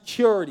God's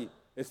security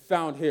is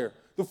found here.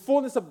 The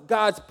fullness of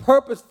God's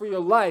purpose for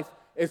your life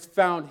is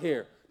found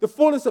here. The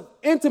fullness of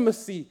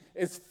intimacy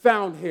is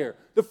found here.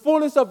 The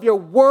fullness of your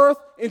worth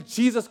in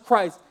Jesus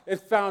Christ is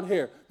found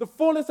here. The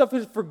fullness of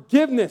his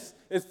forgiveness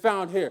is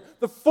found here.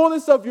 The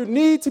fullness of your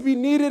need to be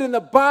needed in the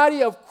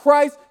body of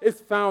Christ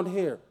is found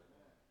here.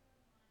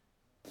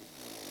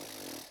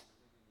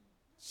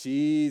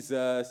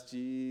 Jesus,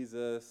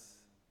 Jesus.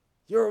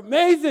 You're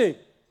amazing.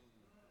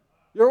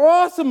 You're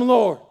awesome,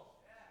 Lord.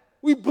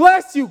 We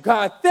bless you,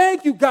 God.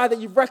 Thank you, God, that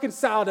you've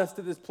reconciled us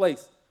to this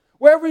place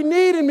where every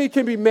need in me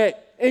can be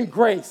met in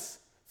grace,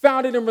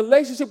 founded in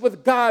relationship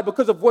with God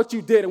because of what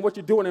you did and what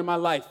you're doing in my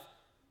life.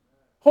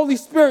 Holy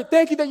Spirit,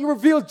 thank you that you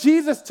revealed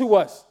Jesus to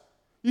us.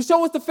 You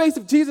show us the face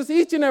of Jesus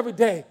each and every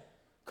day.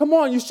 Come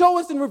on, you show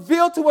us and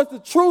reveal to us the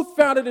truth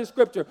founded in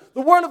Scripture,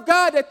 the Word of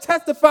God that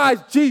testifies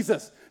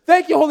Jesus.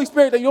 Thank you, Holy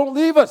Spirit, that you don't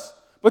leave us,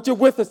 but you're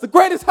with us, the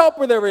greatest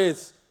helper there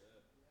is.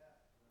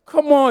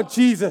 Come on,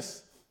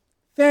 Jesus.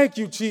 Thank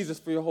you, Jesus,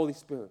 for your Holy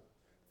Spirit.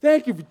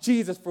 Thank you,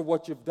 Jesus, for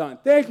what you've done.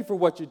 Thank you for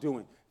what you're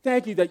doing.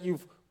 Thank you that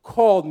you've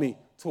called me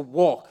to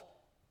walk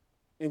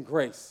in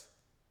grace.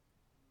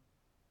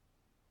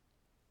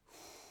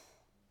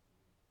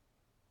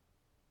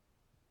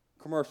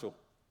 Commercial.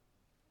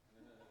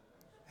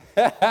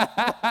 The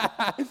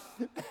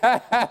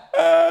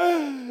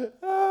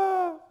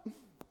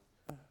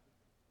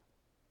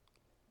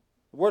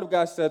Word of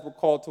God says we're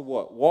called to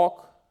what?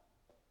 Walk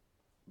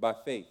by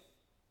faith,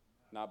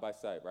 not by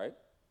sight, right?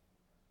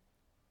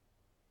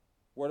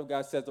 Word of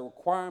God says the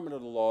requirement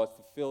of the law is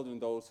fulfilled in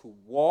those who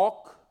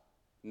walk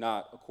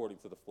not according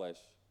to the flesh,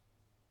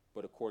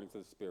 but according to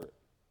the Spirit.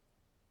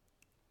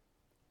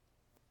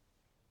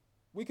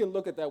 We can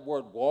look at that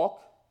word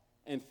walk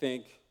and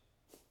think,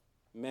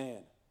 man,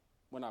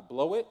 when I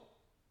blow it,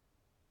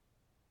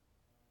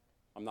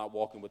 I'm not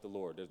walking with the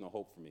Lord. There's no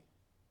hope for me.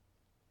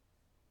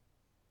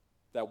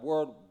 That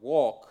word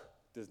walk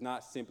does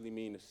not simply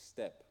mean a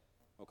step,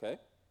 okay?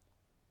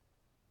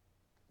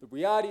 The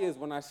reality is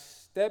when I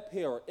step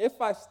here, or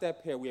if I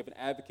step here, we have an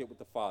advocate with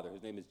the Father.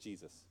 His name is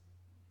Jesus.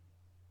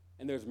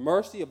 And there's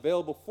mercy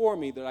available for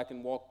me that I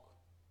can walk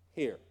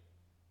here.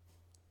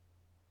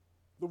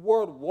 The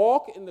word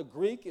walk in the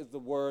Greek is the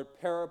word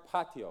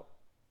peripatio.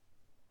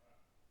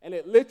 And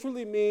it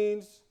literally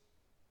means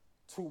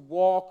to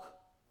walk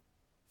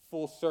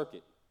full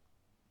circuit.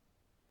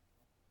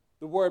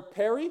 The word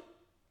peri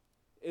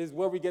is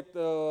where we get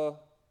the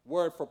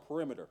word for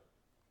perimeter.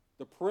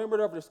 The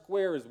perimeter of the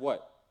square is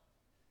what?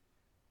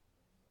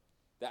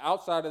 The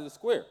outside of the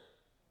square.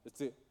 It's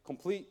a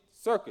complete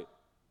circuit,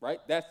 right?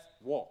 That's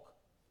walk.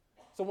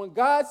 So when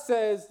God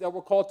says that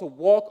we're called to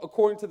walk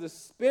according to the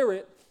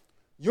Spirit,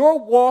 your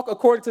walk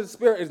according to the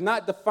Spirit is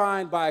not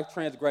defined by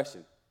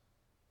transgression.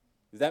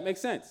 Does that make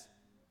sense?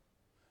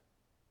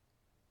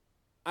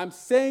 I'm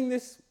saying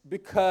this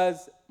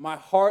because my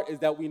heart is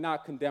that we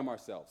not condemn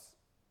ourselves.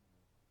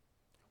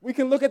 We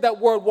can look at that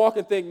word walk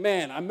and think,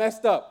 man, I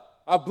messed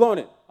up. I've blown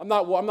it. I'm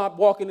not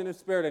walking in the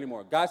Spirit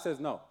anymore. God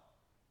says no.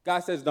 God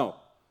says no.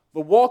 The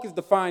walk is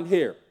defined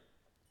here.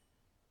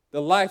 The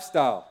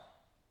lifestyle,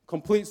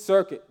 complete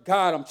circuit.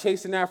 God, I'm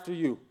chasing after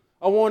you.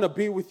 I want to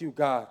be with you,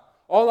 God.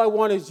 All I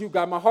want is you,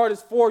 God. My heart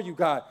is for you,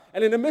 God.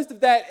 And in the midst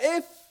of that,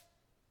 if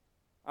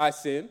I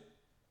sin,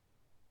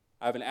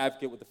 I have an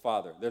advocate with the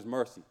Father. There's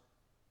mercy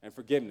and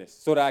forgiveness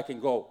so that I can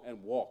go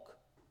and walk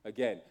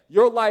again.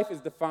 Your life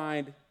is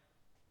defined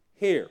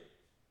here,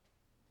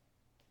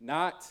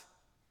 not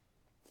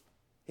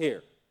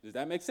here. Does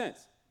that make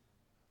sense?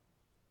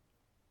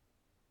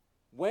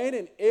 When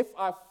and if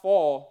I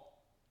fall,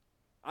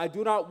 I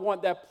do not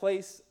want that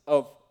place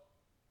of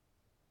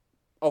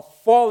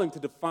falling to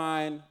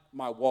define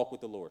my walk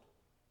with the Lord.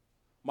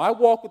 My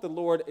walk with the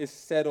Lord is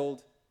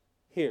settled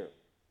here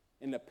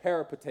in the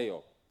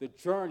peripateo, the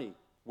journey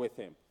with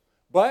him.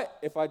 But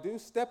if I do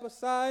step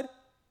aside,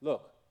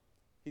 look,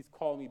 he's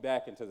called me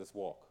back into this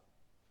walk.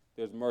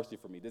 There's mercy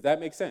for me. Does that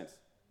make sense?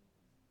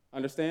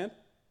 Understand?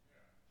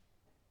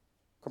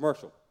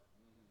 Commercial.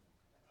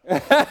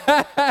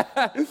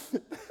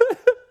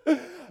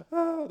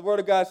 The Word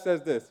of God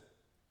says this.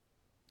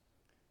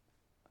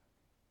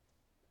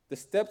 The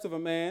steps of a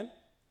man,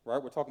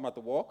 right, we're talking about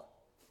the walk,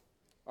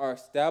 are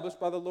established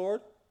by the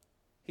Lord.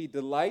 He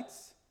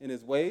delights in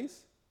his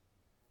ways.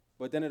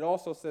 But then it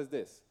also says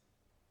this.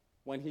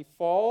 When he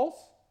falls,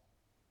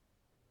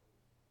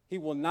 he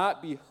will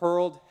not be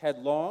hurled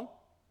headlong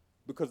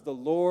because the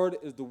Lord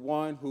is the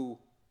one who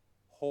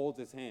holds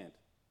his hand.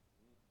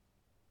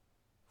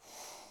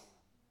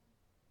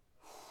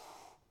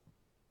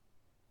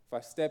 If I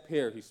step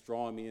here, he's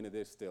drawing me into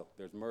this still.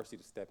 There's mercy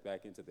to step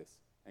back into this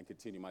and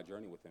continue my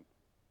journey with him.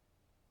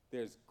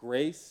 There's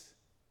grace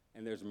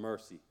and there's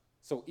mercy.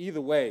 So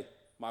either way,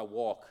 my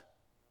walk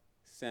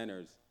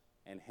centers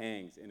and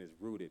hangs and is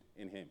rooted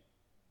in him.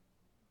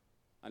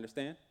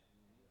 Understand?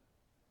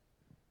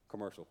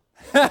 Commercial.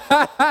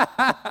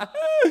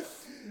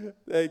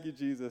 Thank you,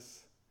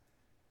 Jesus.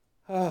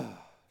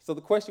 So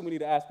the question we need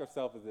to ask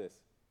ourselves is this.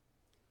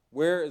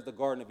 Where is the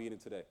Garden of Eden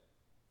today?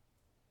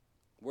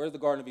 Where is the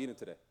Garden of Eden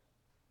today?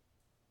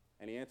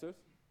 Any answers?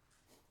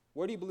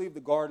 Where do you believe the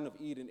Garden of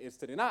Eden is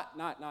today? Not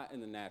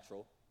in the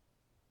natural,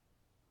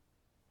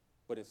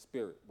 but in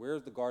spirit. Where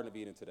is the Garden of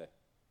Eden today?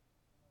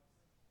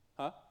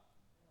 Huh?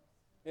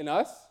 In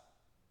us?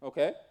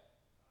 Okay.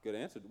 Good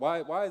answer.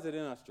 Why is it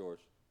in us,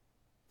 George?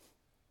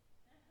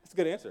 That's a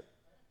good answer.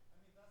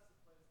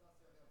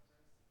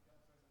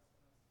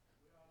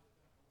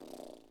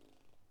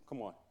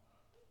 Come on.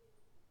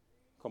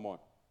 Come on.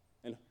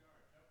 And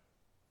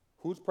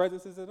whose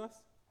presence is in us?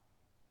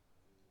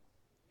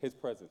 His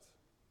presence.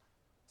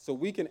 So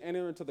we can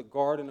enter into the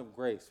garden of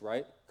grace,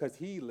 right? Because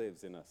he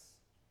lives in us.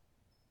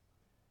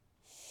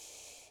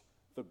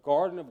 The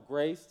garden of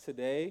grace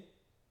today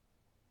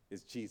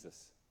is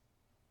Jesus.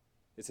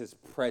 It's his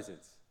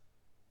presence.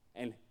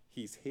 And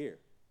he's here.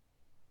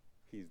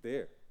 He's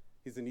there.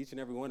 He's in each and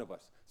every one of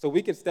us. So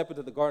we can step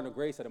into the garden of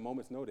grace at a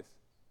moment's notice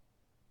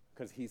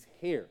because he's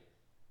here.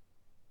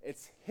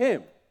 It's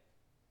him.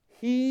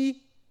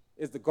 He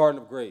is the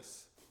garden of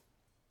grace.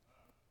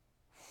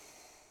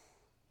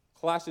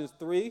 Colossians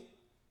 3.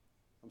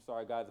 I'm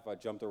sorry, guys, if I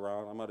jumped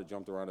around. I might have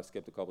jumped around. I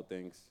skipped a couple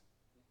things.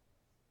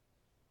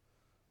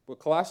 But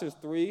Colossians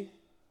 3,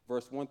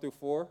 verse 1 through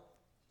 4,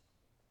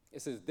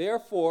 it says,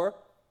 therefore,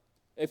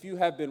 if you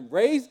have been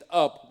raised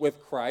up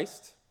with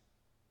Christ,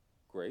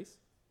 grace,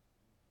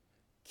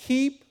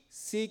 keep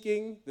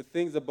seeking the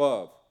things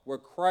above, where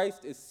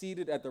Christ is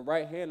seated at the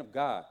right hand of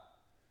God.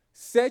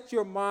 Set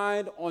your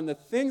mind on the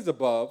things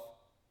above,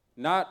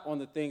 not on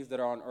the things that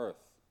are on earth.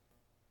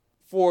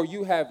 For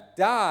you have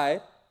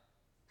died,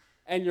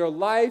 and your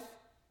life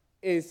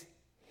is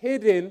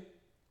hidden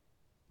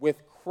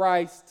with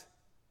Christ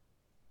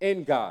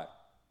in God.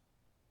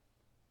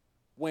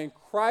 When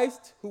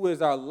Christ, who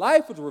is our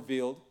life, is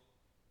revealed,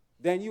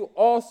 then you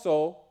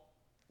also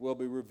will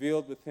be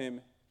revealed with him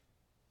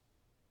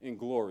in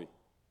glory.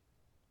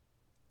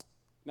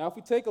 Now, if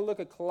we take a look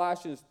at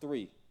Colossians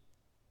 3,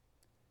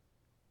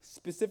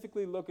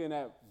 specifically looking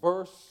at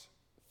verse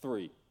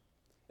 3,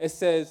 it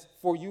says,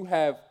 for you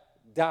have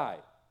died.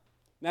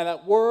 Now,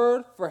 that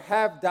word for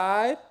have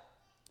died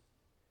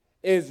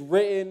is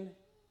written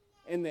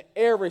in the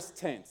aorist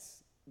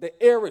tense, the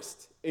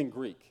aorist in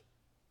Greek.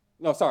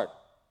 No, sorry.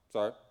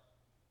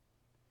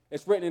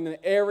 It's written in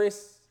the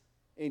aorist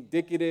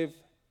indicative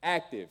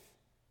active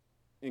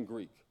in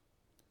Greek.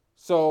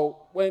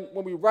 So when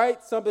we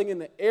write something in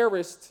the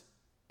aorist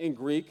in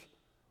Greek,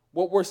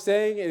 what we're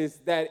saying is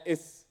that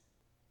it's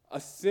a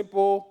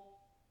simple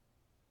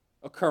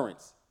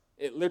occurrence.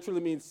 It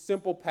literally means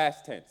simple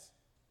past tense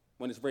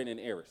when it's written in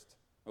aorist,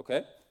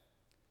 okay?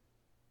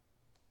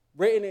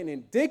 Written in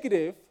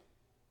indicative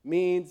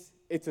means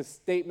it's a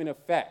statement of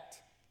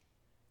fact.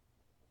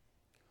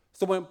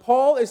 So when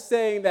Paul is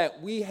saying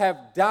that we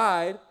have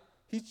died,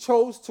 he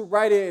chose to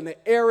write it in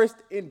the aorist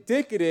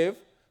indicative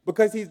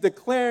because he's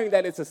declaring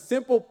that it's a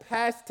simple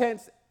past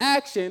tense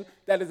action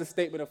that is a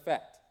statement of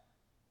fact.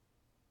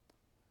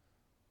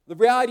 The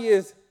reality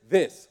is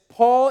this.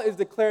 Paul is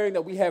declaring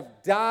that we have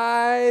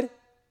died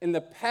in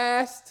the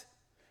past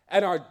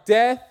and our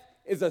death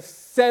is a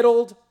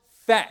settled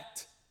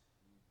fact.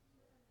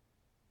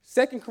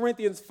 2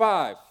 Corinthians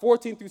 5,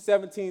 14 through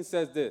 17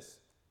 says this.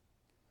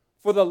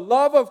 For the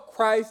love of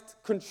Christ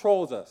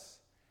controls us,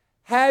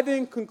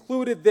 having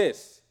concluded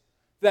this,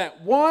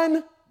 that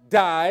one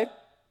died,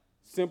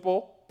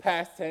 simple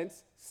past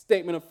tense,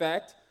 statement of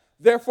fact,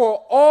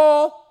 therefore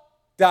all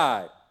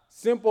died,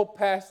 simple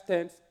past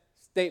tense,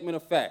 statement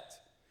of fact.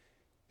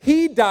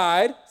 He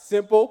died,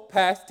 simple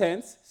past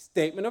tense,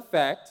 statement of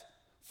fact,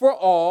 for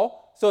all,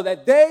 so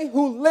that they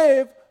who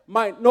live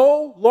might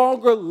no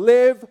longer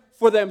live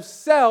for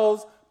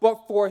themselves,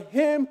 but for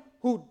him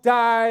who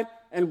died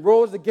and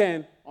rose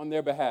again on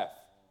their behalf.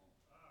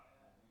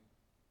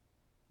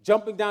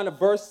 Jumping down to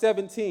verse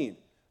 17.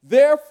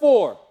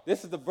 Therefore,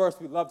 this is the verse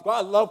we love.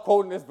 I love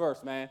quoting this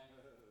verse, man.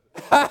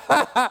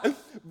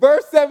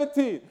 Verse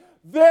 17.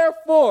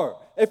 Therefore,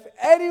 if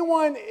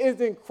anyone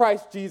is in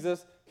Christ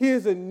Jesus, he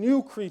is a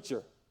new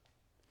creature.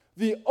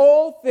 The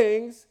old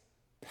things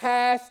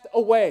passed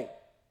away.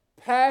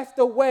 Passed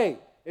away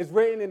is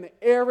written in the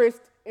aorist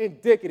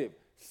indicative.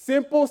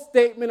 Simple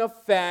statement of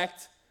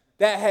fact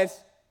that has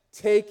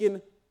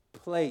taken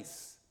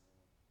place.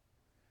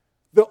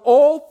 The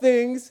old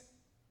things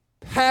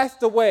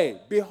passed away.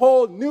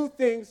 Behold, new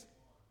things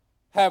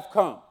have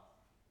come.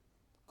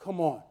 Come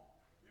on.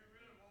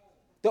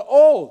 The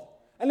old.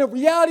 And the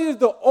reality is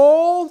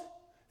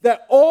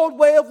that old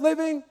way of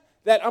living,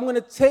 that I'm going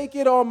to take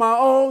it on my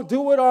own,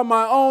 do it on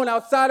my own,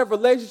 outside of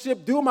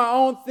relationship, do my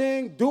own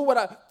thing, do what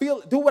I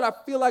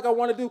feel like I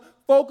want to do,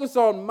 focus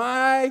on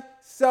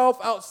myself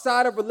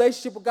outside of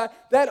relationship with God.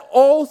 That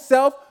old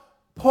self,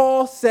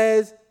 Paul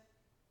says,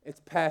 it's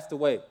passed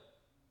away.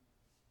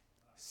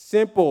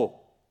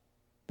 Simple,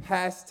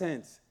 past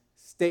tense,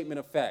 statement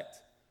of fact.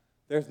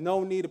 There's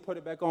no need to put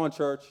it back on,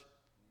 church.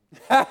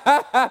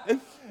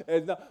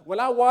 When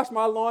I wash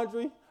my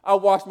laundry, I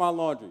wash my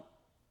laundry.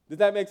 Does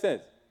that make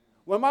sense?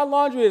 When my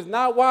laundry is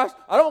not washed,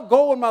 I don't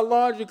go in my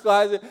laundry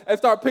closet and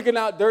start picking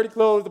out dirty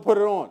clothes to put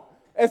it on.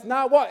 It's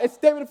not washed. It's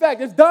statement of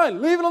fact. It's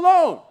done. Leave it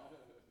alone.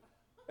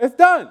 It's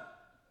done.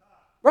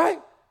 Right?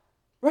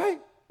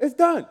 Right? It's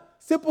done.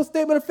 Simple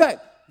statement of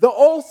fact. The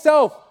old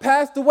self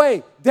passed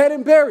away, dead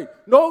and buried.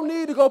 No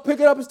need to go pick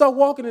it up and start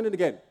walking in it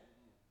again.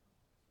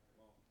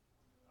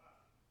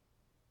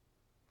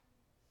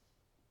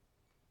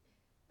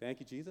 Thank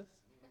you, Jesus.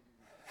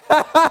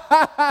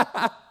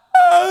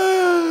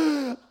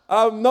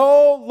 I'm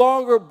no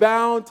longer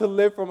bound to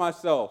live for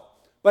myself,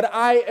 but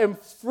I am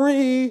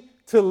free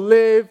to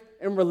live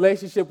in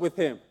relationship with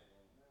him.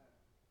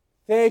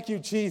 Thank you,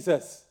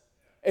 Jesus.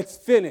 It's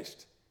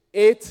finished.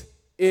 It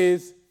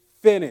is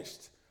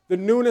finished. The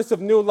newness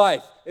of new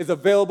life is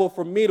available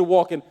for me to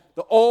walk in.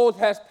 The old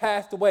has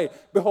passed away.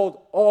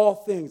 Behold, all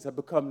things have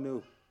become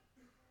new.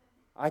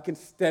 I can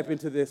step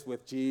into this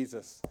with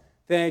Jesus.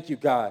 Thank you,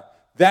 God.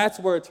 That's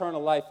where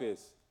eternal life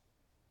is.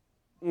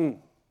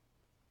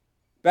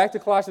 Back to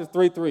Colossians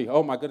 3:3.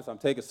 Oh, my goodness, I'm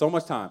taking so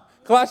much time.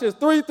 Colossians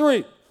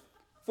 3:3.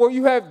 For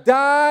you have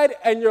died,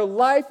 and your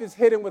life is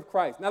hidden with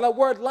Christ. Now, the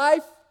word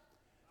life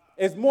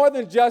is more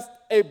than just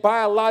a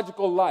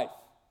biological life.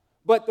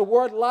 But the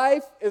word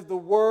life is the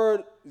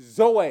word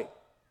Zoe,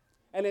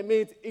 and it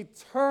means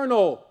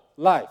eternal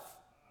life.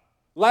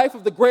 Life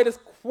of the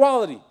greatest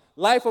quality,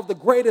 life of the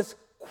greatest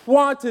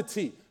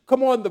quantity.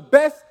 Come on, the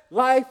best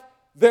life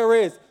there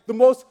is, the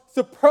most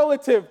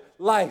superlative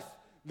life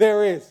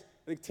there is.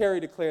 I think Terry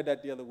declared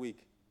that the other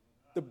week.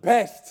 The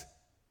best.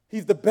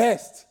 He's the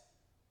best.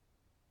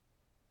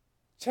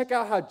 Check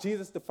out how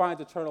Jesus defines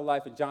eternal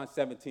life in John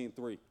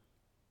 17:3.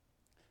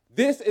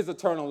 This is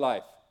eternal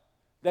life,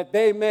 that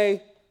they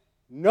may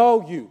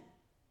know you.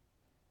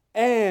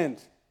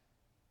 This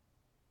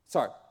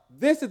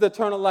is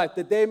eternal life,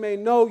 that they may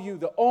know you,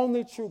 the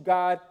only true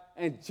God,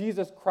 and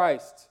Jesus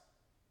Christ,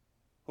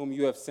 whom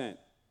you have sent.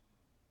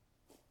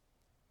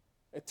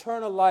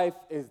 Eternal life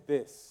is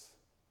this.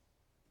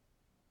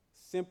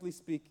 Simply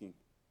speaking,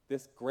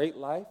 this great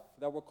life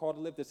that we're called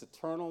to live, this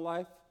eternal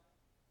life,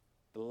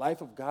 the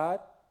life of God,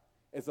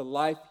 is a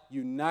life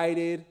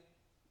united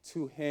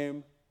to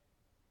him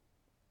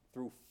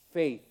through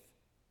faith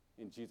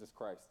in Jesus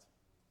Christ.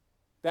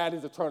 That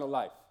is eternal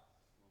life.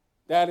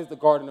 That is the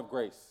garden of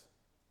grace.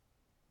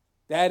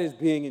 That is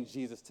being in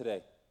Jesus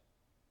today.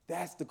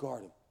 That's the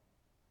garden.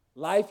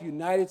 Life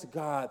united to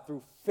God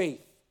through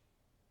faith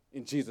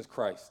in Jesus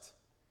Christ.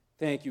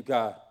 Thank you,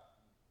 God.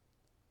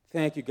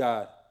 Thank you,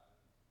 God.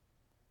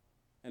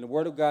 And the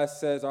Word of God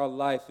says our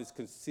life is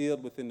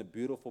concealed within the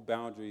beautiful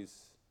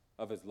boundaries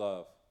of his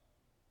love,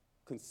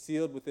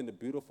 concealed within the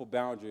beautiful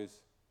boundaries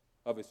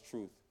of his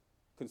truth,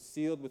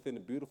 concealed within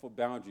the beautiful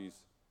boundaries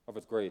of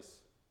his grace,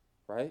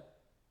 right?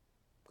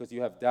 Because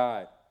you have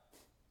died,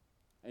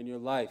 and your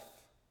life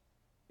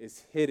is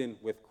hidden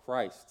with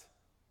Christ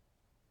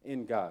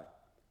in God.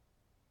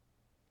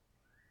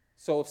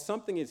 So if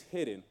something is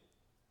hidden,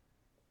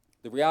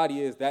 the reality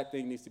is that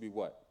thing needs to be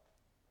what?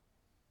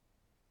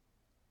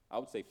 I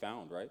would say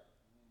found, right?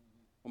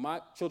 When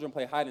my children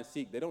play hide and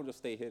seek, they don't just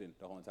stay hidden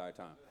the whole entire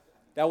time.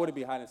 That wouldn't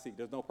be hide and seek.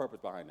 There's no purpose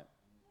behind that,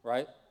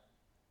 right?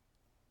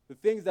 The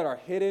things that are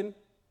hidden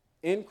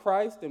in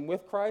Christ and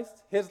with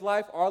Christ, his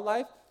life, our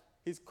life,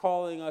 he's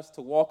calling us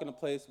to walk in a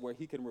place where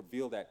he can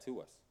reveal that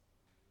to us.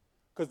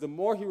 Because the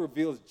more he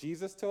reveals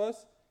Jesus to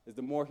us, is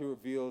the more he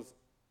reveals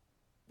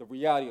the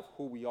reality of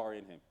who we are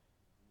in him.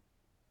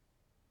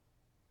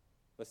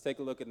 Let's take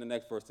a look at the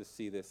next verse to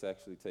see this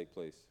actually take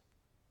place.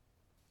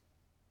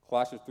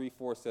 Colossians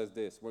 3:4 says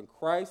this: when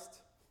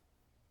Christ,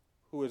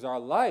 who is our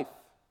life,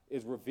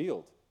 is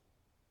revealed,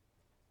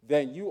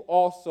 then you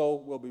also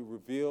will be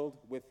revealed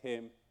with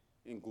him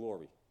in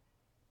glory.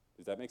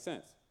 Does that make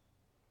sense?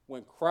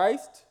 When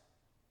Christ,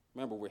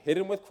 remember, we're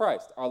hidden with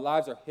Christ. Our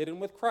lives are hidden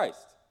with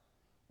Christ.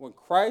 When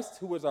Christ,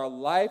 who is our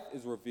life,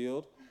 is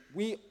revealed,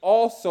 we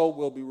also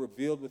will be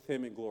revealed with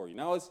him in glory.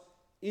 Now, it's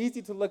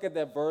easy to look at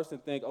that verse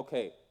and think,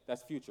 okay,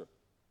 that's future.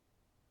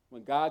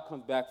 When God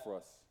comes back for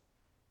us,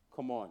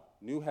 come on,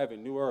 new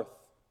heaven, new earth,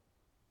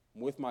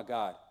 I'm with my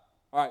God.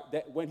 All right,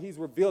 that when he's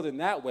revealed in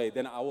that way,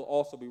 then I will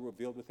also be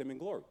revealed with him in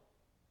glory.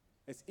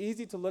 It's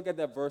easy to look at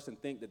that verse and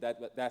think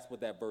that's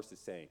what that verse is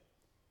saying.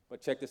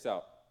 But check this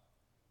out.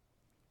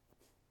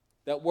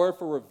 That word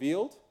for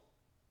revealed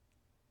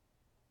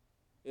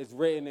is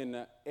written in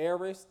the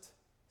aorist,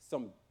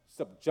 some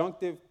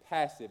subjunctive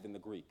passive in the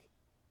Greek.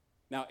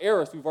 Now,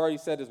 aorist, we've already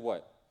said, is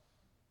what?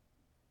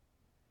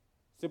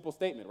 Simple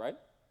statement, right?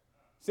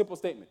 Simple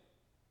statement.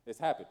 It's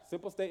happened.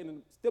 Simple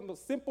statement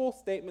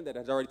that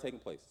has already taken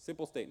place.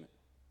 Simple statement.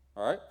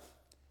 All right?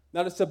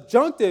 Now, the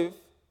subjunctive,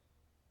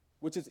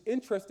 which is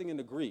interesting in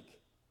the Greek,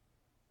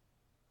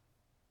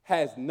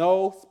 has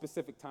no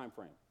specific time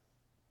frame.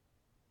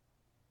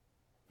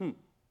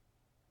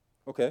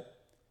 Okay.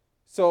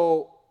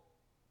 So,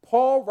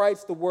 Paul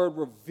writes the word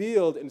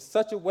revealed in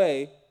such a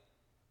way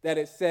that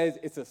it says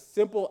it's a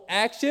simple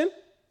action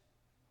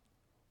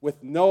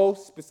with no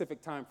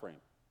specific time frame.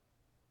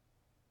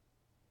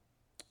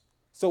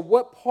 So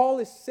what Paul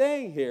is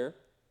saying here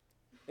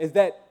is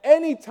that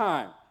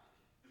anytime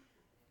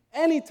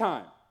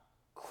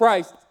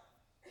Christ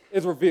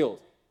is revealed,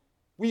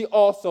 we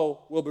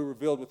also will be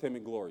revealed with him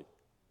in glory.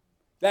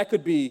 That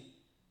could be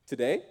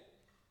today.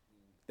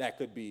 That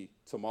could be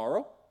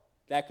tomorrow.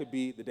 That could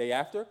be the day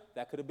after.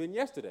 That could have been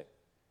yesterday.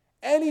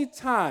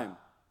 Anytime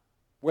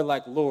we're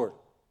like, Lord,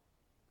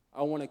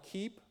 I want to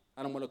keep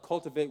and I want to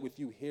cultivate with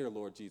you here,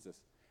 Lord Jesus.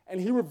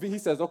 And he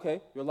says,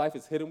 okay, your life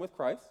is hidden with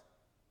Christ.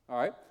 All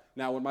right.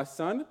 Now, when my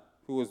son,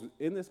 who is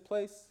in this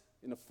place,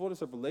 in the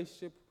fullness of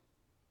relationship,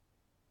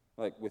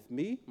 like with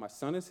me, my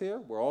son is here,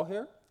 we're all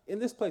here. In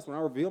this place, when I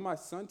reveal my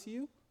son to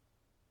you,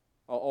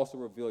 I'll also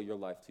reveal your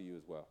life to you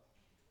as well.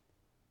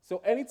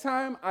 So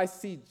anytime I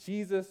see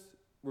Jesus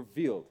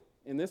revealed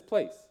in this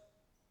place,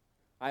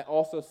 I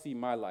also see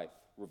my life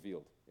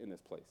revealed in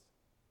this place.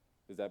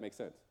 Does that make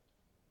sense?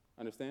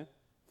 Understand?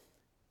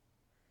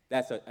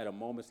 That's at a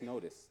moment's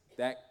notice.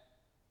 That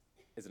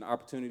is an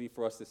opportunity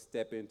for us to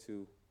step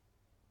into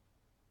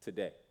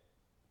today.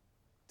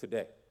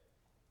 Today.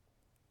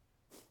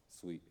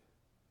 Sweet.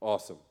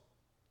 Awesome.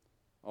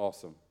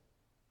 All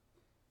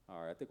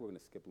right, I think we're going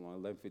to skip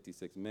along.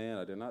 11:56. Man,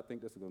 I did not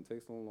think this was going to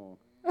take so long.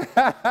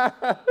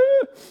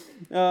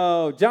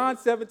 Oh, John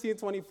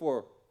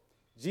 17:24.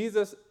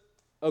 Jesus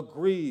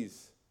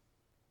agrees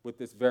with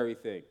this very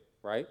thing,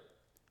 right?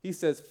 He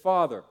says,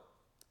 Father,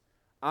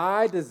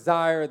 I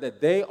desire that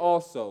they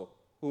also,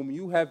 whom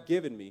you have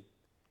given me,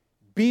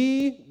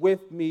 be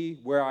with me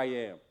where I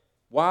am.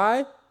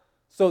 Why?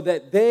 So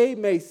that they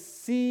may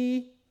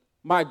see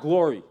my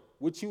glory,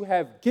 which you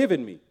have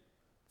given me.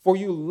 For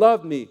you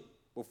loved me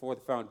before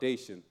the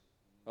foundation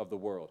of the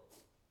world.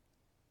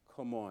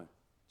 Come on.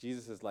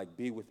 Jesus is like,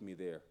 be with me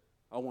there.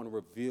 I want to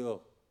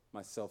reveal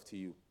myself to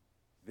you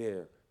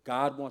there.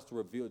 God wants to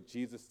reveal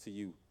Jesus to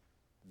you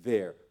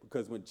there.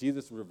 Because when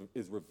Jesus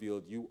is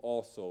revealed, you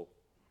also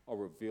are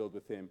revealed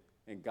with him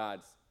in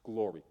God's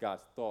glory,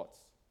 God's thoughts,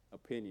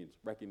 opinions,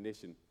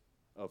 recognition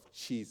of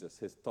Jesus,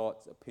 his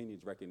thoughts,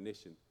 opinions,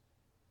 recognition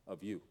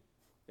of you.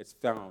 It's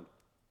found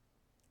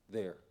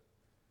there.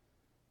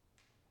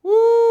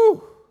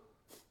 Woo!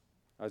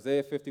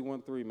 Isaiah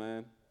 51:3,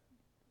 man.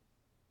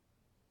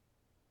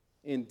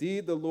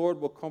 Indeed, the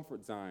Lord will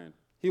comfort Zion.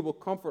 He will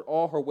comfort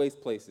all her waste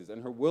places,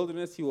 and her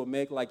wilderness he will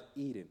make like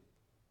Eden,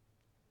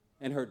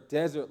 and her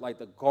desert like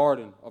the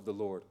garden of the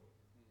Lord.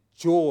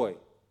 Joy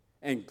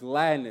and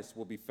gladness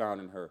will be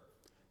found in her,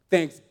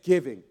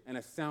 thanksgiving and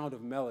a sound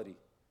of melody.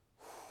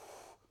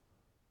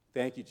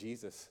 Thank you,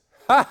 Jesus.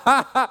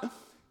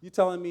 You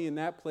telling me in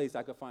that place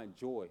I could find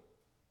joy,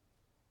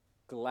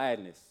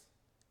 gladness,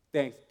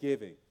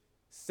 thanksgiving,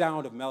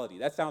 sound of melody.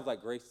 That sounds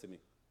like grace to me.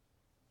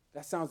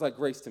 That sounds like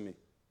grace to me.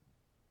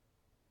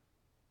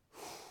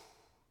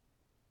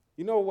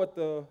 You know what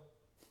the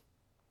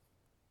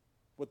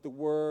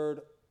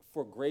word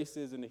for grace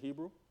is in the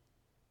Hebrew?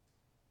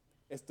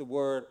 It's the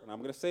word, and I'm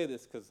going to say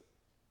this because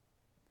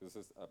this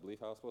is, I believe,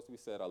 how it's supposed to be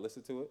said. I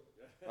listened to it.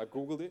 I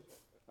Googled it.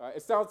 All right,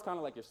 it sounds kind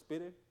of like you're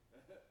spitting,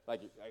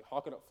 like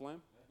hawking up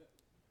phlegm.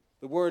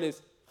 The word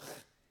is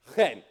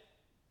chen.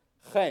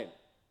 Chen.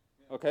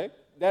 Okay?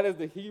 That is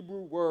the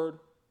Hebrew word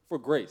for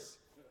grace.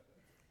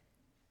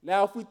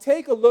 Now, if we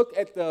take a look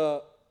at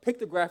the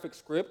pictographic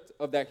script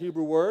of that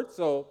Hebrew word,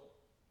 so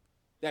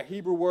that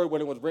Hebrew word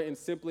when it was written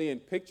simply in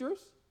pictures,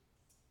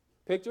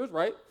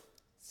 right?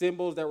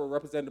 Symbols that were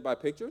represented by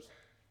pictures.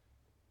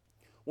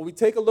 When we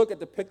take a look at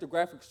the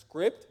pictographic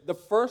script, the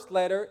first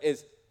letter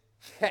is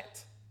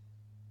chet.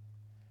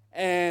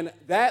 And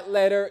that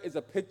letter is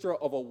a picture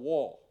of a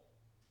wall.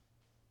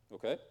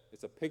 Okay?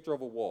 It's a picture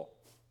of a wall.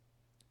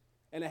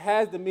 And it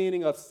has the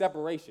meaning of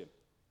separation.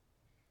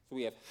 So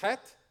we have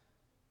het,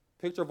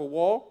 picture of a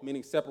wall,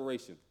 meaning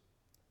separation.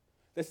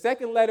 The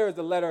second letter is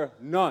the letter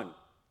nun.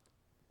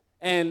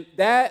 And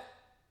that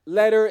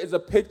letter is a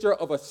picture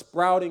of a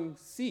sprouting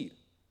seed,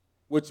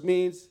 which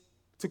means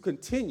to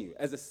continue.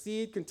 As a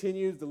seed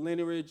continues the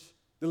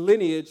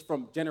lineage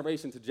from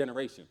generation to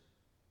generation.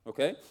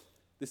 Okay?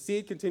 The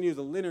seed continues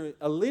a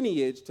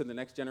lineage to the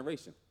next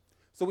generation.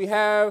 So we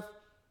have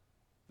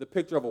the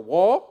picture of a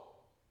wall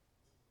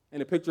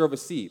and a picture of a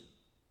seed.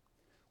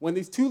 When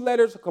these two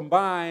letters are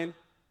combined,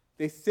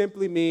 they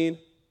simply mean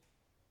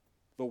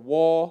the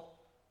wall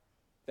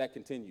that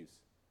continues.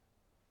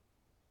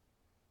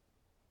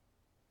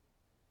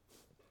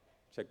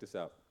 Check this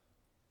out.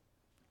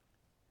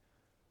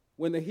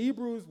 When the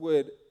Hebrews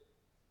would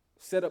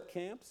set up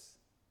camps,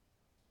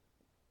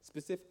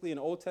 specifically in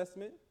the Old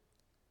Testament,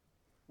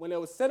 when they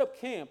would set up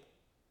camp,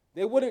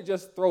 they wouldn't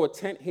just throw a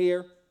tent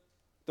here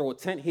throw a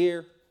tent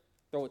here,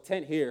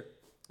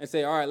 and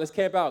say, all right, let's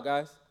camp out,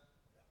 guys.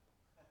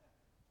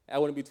 That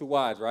wouldn't be too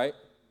wise, right?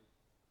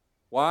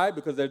 Why?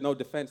 Because there's no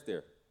defense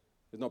there.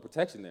 There's no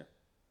protection there.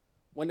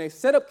 When they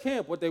set up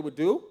camp, what they would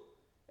do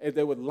is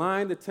they would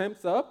line the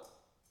tents up,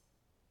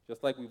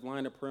 just like we've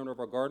lined the perimeter of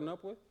our garden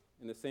up with,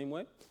 in the same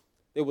way.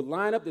 They would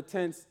line up the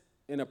tents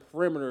in a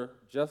perimeter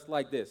just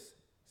like this,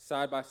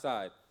 side by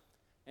side,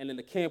 and then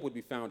the camp would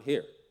be found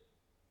here.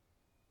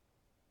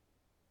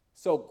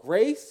 So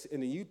grace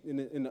in the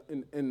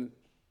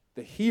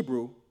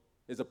Hebrew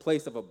is a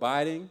place of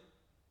abiding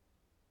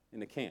in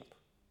the camp,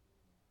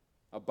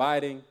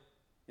 abiding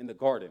in the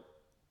garden.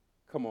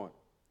 Come on.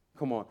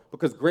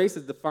 Because grace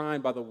is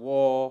defined by the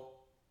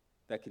wall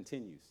that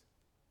continues.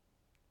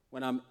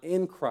 When I'm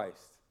in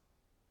Christ,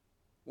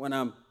 when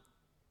I'm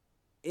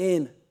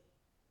in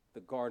the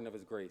garden of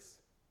his grace.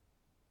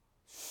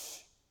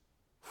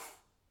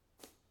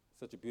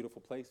 Such a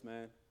beautiful place,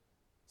 man.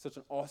 Such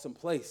an awesome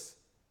place.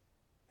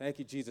 Thank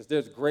you, Jesus.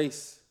 There's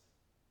grace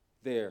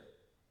there.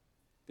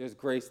 There's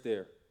grace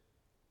there.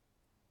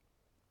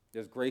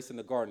 There's grace in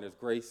the garden. There's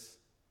grace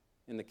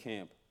in the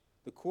camp.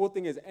 The cool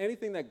thing is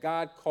anything that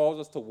God calls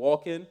us to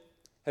walk in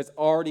has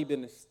already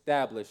been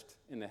established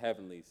in the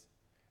heavenlies.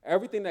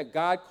 Everything that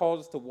God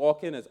calls us to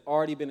walk in has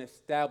already been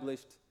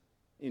established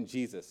in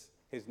Jesus.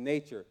 His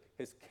nature,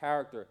 his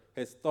character,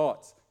 his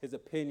thoughts, his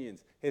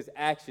opinions, his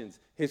actions,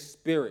 his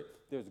spirit.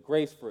 There's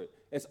grace for it.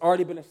 It's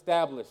already been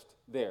established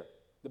there.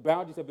 The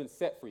boundaries have been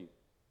set for you.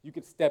 You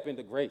can step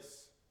into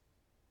grace.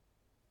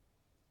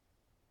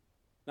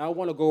 Now I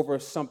want to go over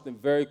something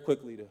very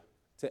quickly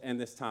to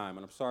end this time,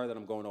 and I'm sorry that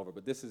I'm going over,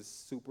 but this is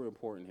super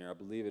important here. I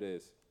believe it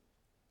is.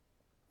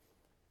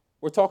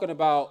 We're talking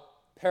about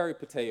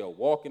peripateo,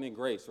 walking in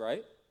grace,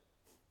 right?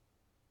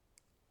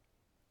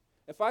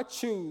 If I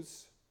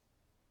choose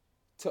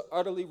to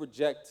utterly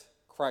reject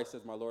Christ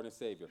as my Lord and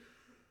Savior,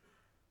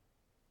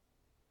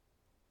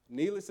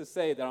 needless to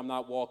say that I'm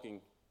not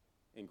walking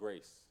in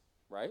grace,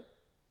 right?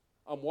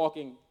 I'm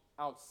walking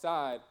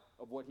outside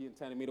of what he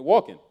intended me to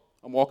walk in.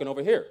 I'm walking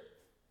over here.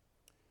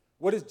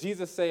 What does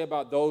Jesus say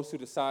about those who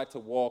decide to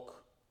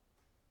walk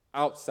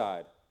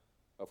outside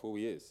of who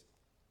he is?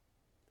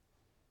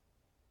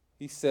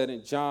 He said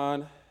in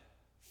John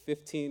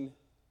 15,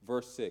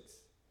 verse 6,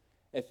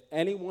 if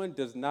anyone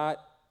does not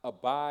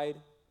abide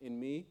in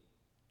me,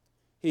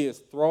 he is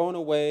thrown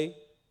away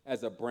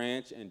as a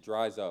branch and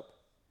dries up.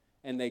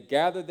 And they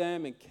gather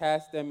them and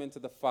cast them into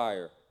the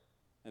fire,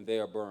 and they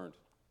are burned.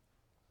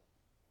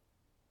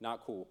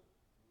 Not cool.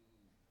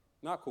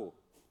 Not cool.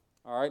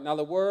 All right, now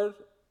the word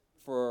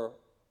for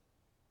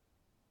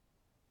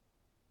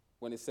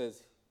when it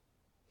says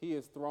he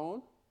is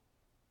thrown,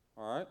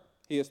 all right,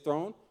 he is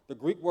thrown, the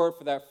Greek word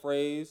for that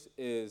phrase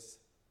is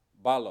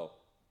balo,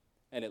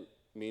 and it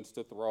means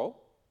to throw.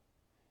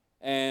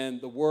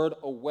 And the word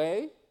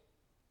away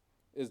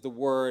is the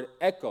word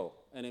echo,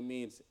 and it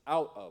means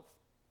out of.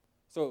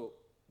 So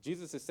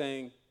Jesus is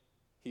saying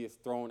he is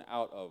thrown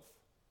out of,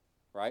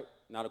 right?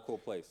 Not a cool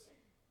place.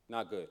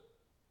 Not good.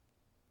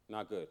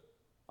 Not good.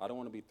 I don't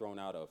want to be thrown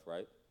out of,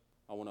 right?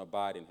 I want to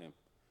abide in him.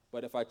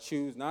 But if I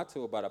choose not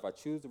to abide, if I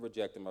choose to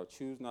reject him, if I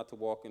choose not to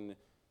walk in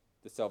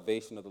the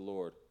salvation of the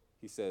Lord,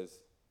 he says,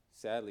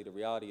 sadly, the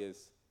reality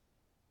is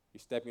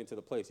you're stepping into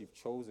the place you've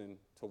chosen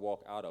to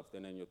walk out of,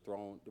 and then you're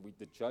thrown,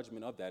 the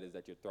judgment of that is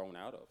that you're thrown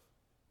out of,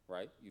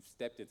 right? You've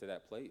stepped into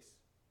that place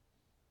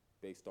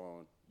based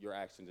on your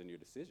actions and your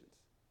decisions.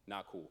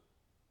 Not cool.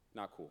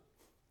 Not cool.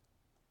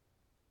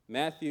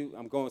 Matthew,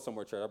 I'm going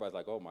somewhere, church. Everybody's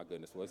like, oh, my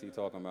goodness, what's he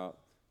talking about?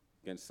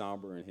 Getting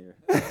somber in here.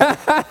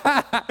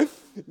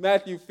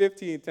 Matthew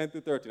 15, 10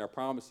 through 13. I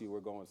promise you we're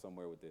going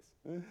somewhere with this.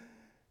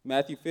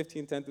 Matthew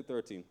 15, 10 through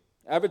 13.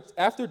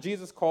 After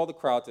Jesus called the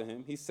crowd to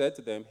him, he said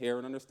to them, hear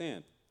and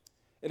understand.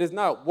 It is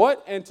not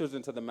what enters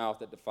into the mouth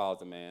that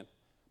defiles a man,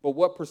 but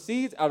what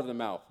proceeds out of the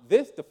mouth.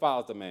 This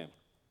defiles the man.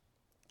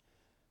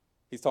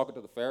 He's talking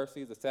to the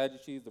Pharisees, the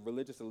Sadducees, the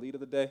religious elite of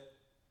the day.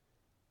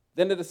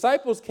 Then the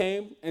disciples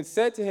came and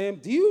said to him,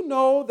 do you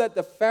know that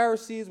the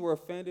Pharisees were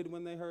offended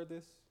when they heard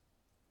this?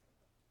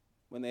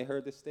 When they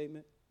heard this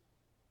statement?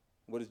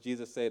 What does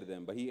Jesus say to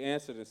them? But he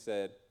answered and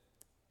said,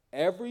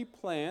 every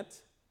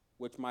plant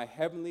which my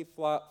heavenly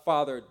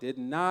Father did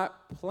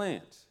not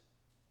plant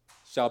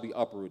shall be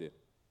uprooted.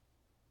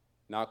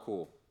 Not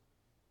cool.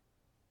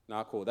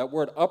 Not cool. That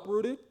word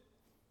uprooted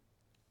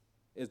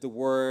is the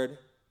word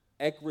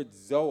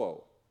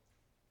ekrizoo.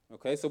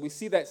 Okay, so we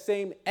see that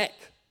same ek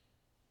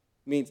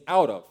means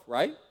out of,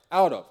 right?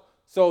 Out of.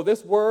 So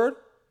this word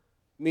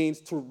means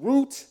to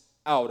root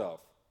out of.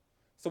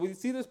 So we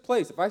see this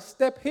place. If I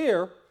step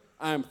here,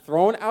 I'm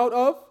thrown out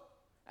of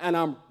and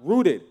I'm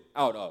rooted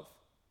out of.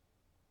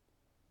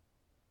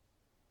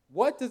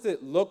 What does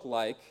it look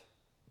like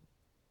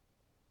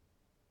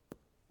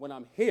when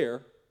I'm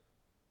here,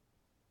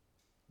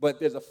 but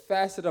there's a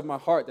facet of my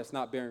heart that's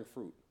not bearing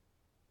fruit?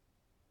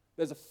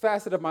 There's a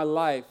facet of my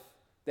life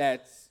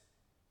that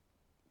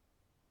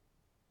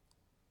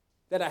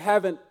I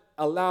haven't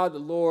allowed the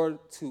Lord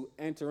to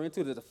enter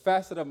into. There's a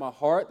facet of my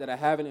heart that I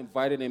haven't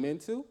invited him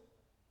into.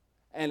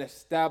 and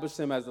establish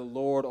him as the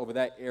Lord over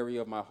that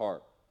area of my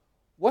heart,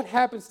 what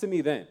happens to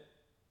me then?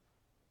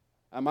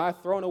 Am I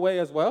thrown away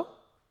as well?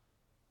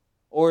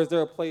 Or is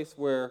there a place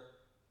where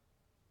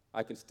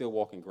I can still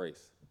walk in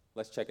grace?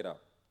 Let's check it out.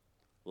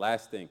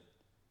 Last thing.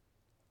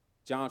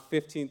 John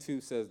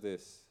 15:2 says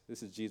this.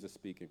 This is Jesus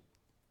speaking.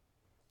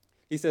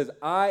 He says,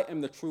 I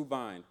am the true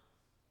vine.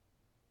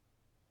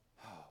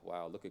 Oh,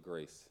 wow, look at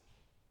grace.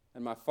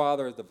 And my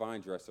Father is the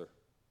vine dresser.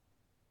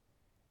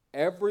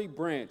 Every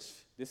branch,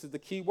 this is the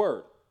key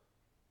word.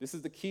 This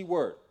is the key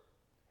word.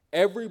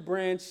 Every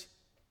branch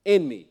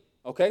in me.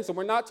 Okay, so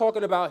we're not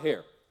talking about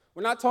here.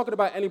 We're not talking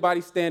about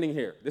anybody standing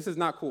here. This is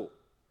not cool.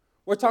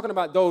 We're talking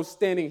about those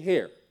standing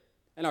here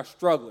and are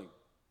struggling,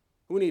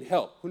 who need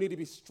help, who need to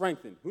be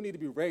strengthened, who need to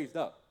be raised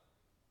up.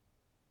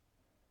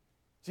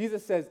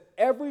 Jesus says,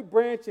 every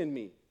branch in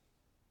me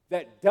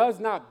that does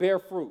not bear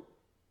fruit,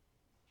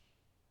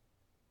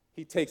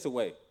 he takes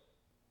away.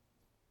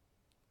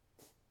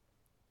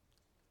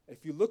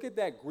 If you look at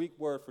that Greek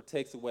word for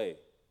takes away,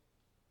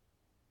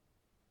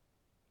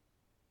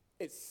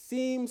 it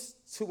seems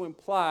to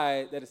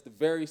imply that it's the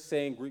very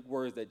same Greek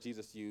words that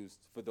Jesus used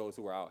for those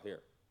who are out here.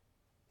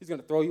 He's going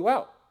to throw you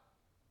out,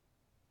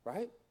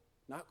 right?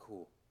 Not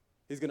cool.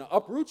 He's going to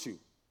uproot you,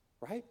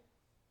 right?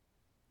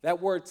 That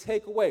word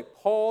take away,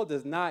 Paul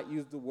does not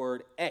use the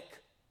word ek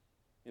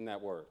in that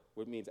word,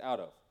 which means out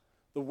of.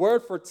 The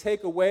word for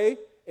take away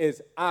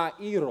is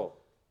airo.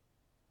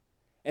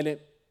 And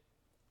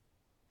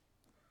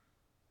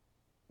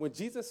when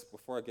Jesus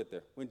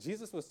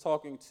was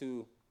talking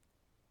to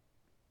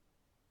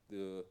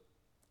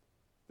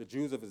the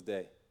Jews of his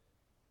day,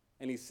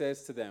 and he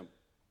says to them,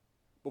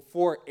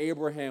 before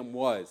Abraham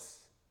was,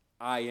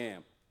 I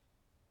am.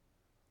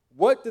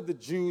 What did the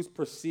Jews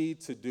proceed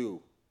to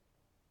do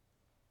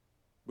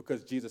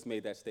because Jesus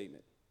made that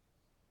statement?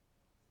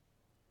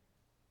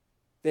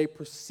 They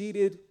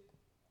proceeded,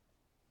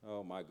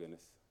 oh my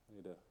goodness,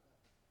 I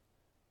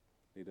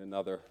need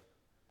another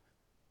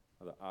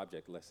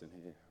object lesson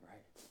here,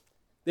 right?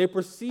 They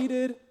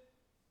proceeded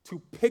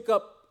to pick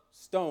up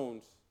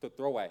stones to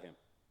throw at him.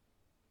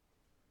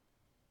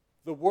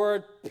 The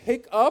word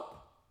pick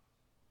up,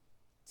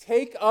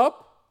 take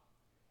up,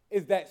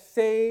 is that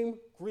same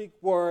Greek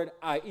word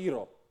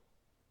airo.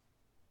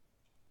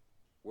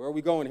 Where are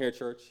we going here,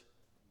 church?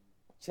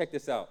 Check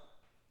this out.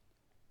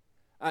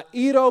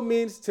 Airo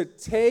means to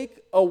take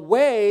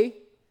away,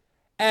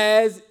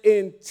 as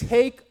in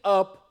take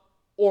up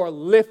or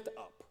lift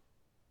up.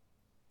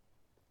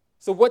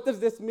 So what does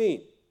this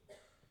mean?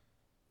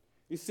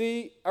 You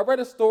see, I read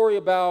a story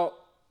about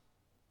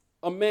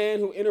a man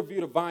who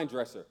interviewed a vine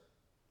dresser.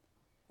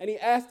 And he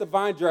asked the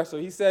vine dresser,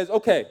 he says,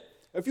 okay,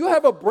 if you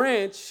have a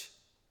branch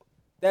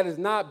that is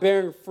not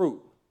bearing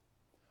fruit,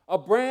 a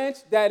branch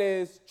that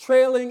is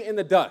trailing in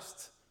the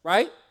dust,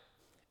 right?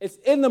 It's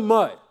in the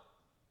mud.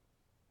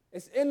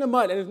 It's in the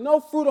mud, and there's no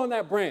fruit on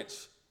that branch.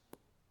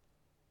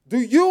 Do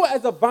you,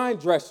 as a vine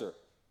dresser,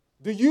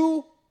 do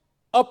you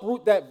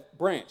uproot that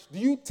branch? Do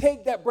you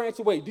take that branch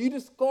away? Do you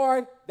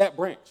discard that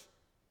branch?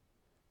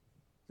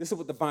 This is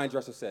what the vine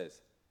dresser says.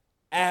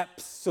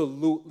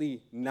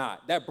 Absolutely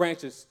not. That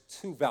branch is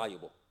too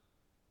valuable.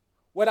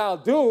 What I'll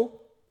do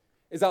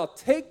is I'll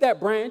take that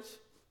branch,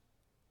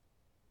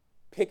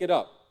 pick it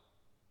up,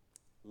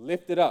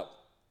 lift it up,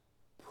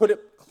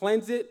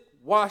 cleanse it,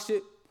 wash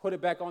it, put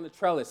it back on the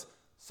trellis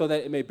so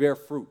that it may bear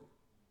fruit.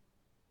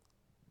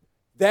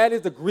 That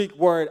is the Greek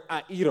word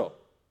airo.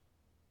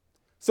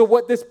 So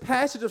what this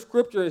passage of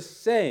Scripture is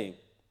saying,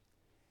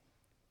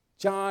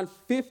 John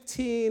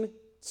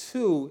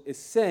 15:2 is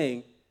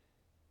saying,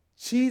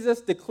 Jesus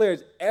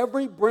declares,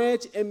 every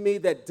branch in me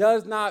that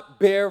does not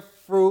bear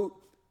fruit,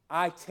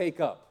 I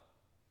take up.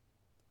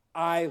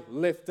 I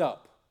lift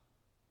up.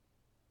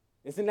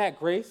 Isn't that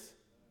grace?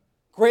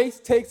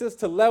 Grace takes us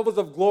to levels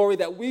of glory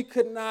that we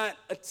could not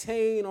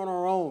attain on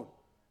our own.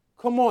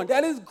 Come on,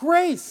 that is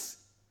grace.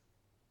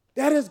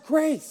 That is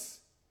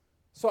grace.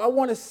 So I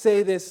want to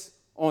say this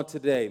on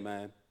today,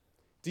 man.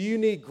 Do you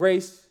need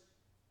grace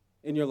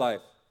in your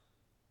life?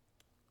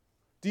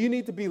 Do you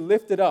need to be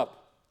lifted up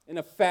in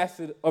a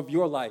facet of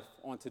your life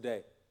on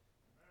today?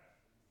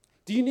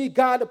 Do you need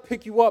God to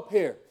pick you up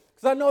here?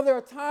 Because I know there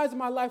are times in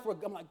my life where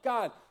I'm like,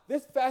 God,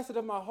 this facet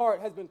of my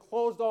heart has been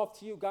closed off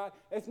to you, God.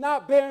 It's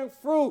not bearing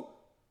fruit.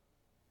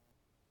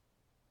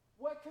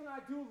 What can I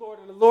do, Lord?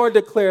 And the Lord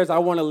declares, I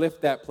want to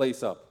lift that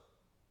place up.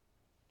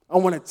 I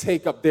want to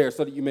take up there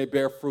so that you may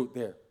bear fruit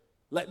there.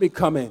 Let me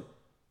come in,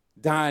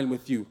 dine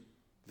with you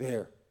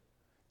there.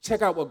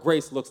 Check out what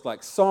grace looks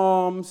like.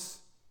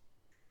 Psalms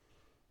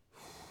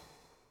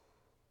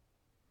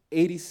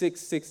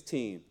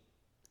 86:16.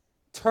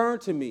 Turn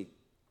to me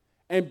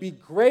and be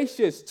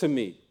gracious to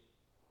me.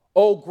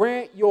 Oh,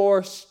 grant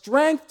your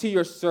strength to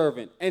your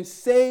servant and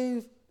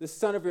save the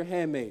son of your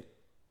handmaid.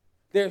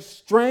 There's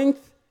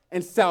strength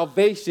and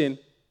salvation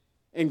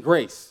and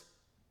grace.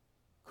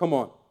 Come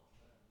on.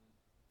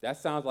 That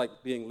sounds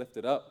like being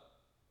lifted up.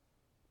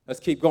 Let's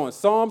keep going.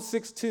 Psalm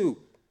 6:2.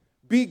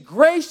 Be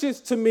gracious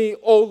to me,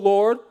 O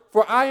Lord,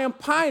 for I am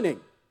pining.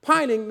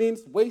 Pining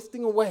means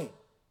wasting away.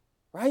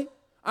 right?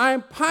 I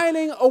am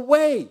pining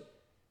away.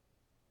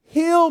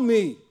 Heal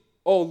me,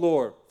 O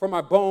Lord, for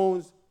my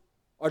bones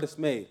are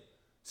dismayed.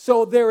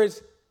 So there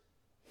is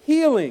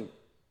healing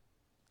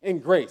in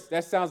grace.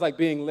 That sounds like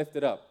being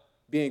lifted up,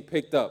 being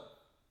picked up.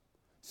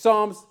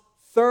 Psalms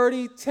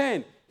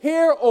 30:10.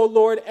 Hear, O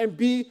Lord, and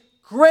be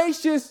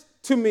gracious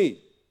to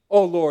me,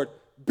 O Lord.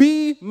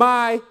 Be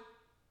my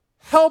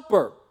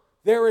helper.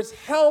 There is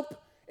help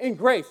in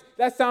grace.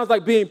 That sounds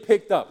like being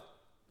picked up,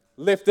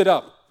 lifted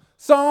up.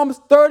 Psalms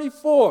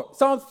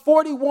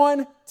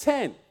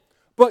 41:10.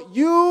 But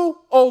you,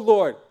 O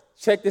Lord,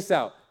 check this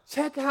out.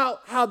 Check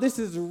out how this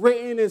is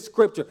written in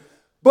Scripture.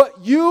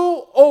 But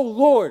you, O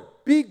Lord,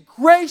 be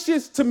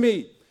gracious to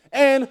me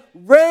and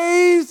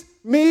raise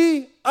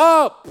me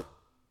up.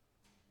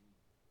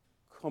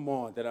 Come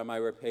on, that I might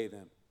repay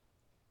them.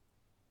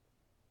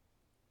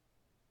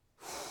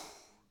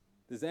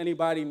 Does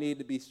anybody need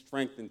to be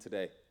strengthened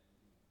today?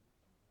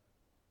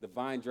 The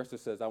vine dresser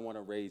says, I want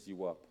to raise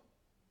you up.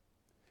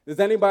 Does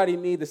anybody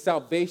need the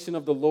salvation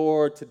of the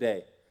Lord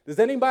today? Does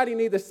anybody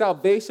need the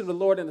salvation of the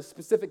Lord in a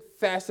specific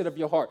facet of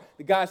your heart?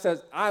 The God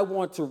says, I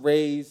want to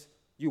raise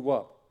you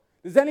up.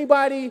 Does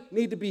anybody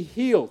need to be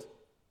healed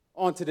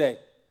on today?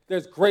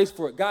 There's grace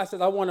for it. God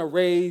says, I want to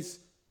raise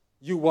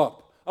you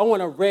up. I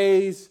want to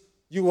raise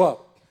you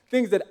up.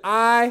 Things that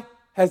eye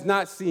has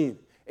not seen,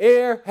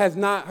 ear has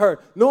not heard,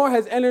 nor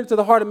has entered into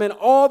the heart of man,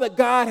 all that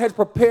God has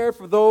prepared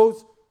for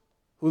those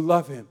who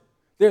love him.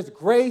 There's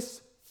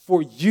grace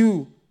for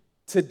you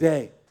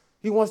today.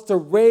 He wants to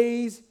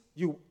raise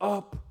you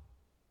up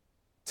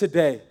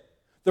today.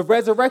 The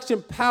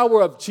resurrection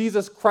power of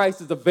Jesus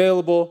Christ is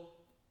available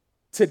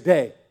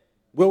today.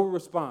 Will we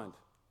respond?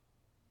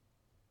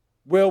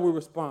 Will we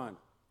respond?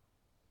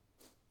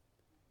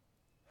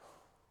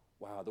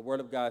 Wow, the Word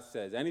of God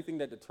says, anything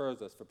that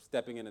deters us from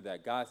stepping into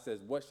that, God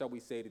says, what shall we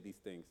say to these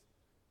things?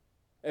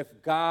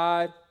 If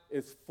God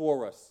is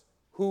for us,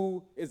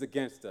 who is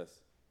against us?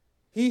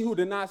 He who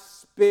did not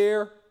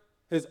spare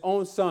his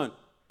own son,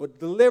 but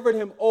delivered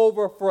him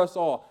over for us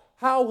all,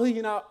 how will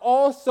he not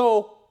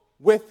also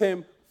with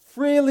him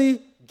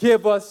freely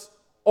give us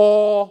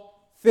all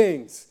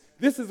things?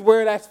 This is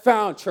where that's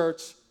found,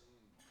 church.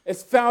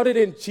 It's founded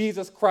in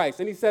Jesus Christ.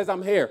 And he says,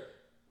 I'm here.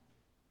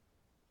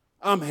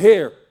 I'm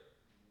here.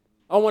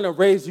 I want to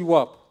raise you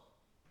up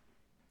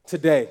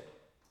today.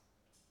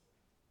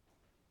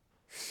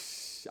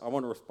 I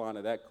want to respond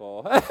to that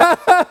call.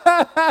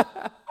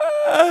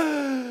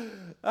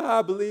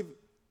 I believe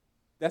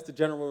that's the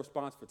general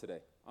response for today,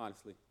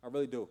 honestly. I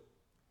really do.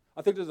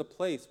 I think there's a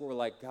place where we're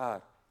like,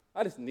 God,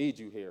 I just need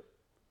you here.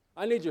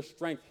 I need your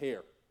strength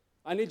here.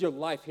 I need your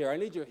life here. I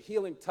need your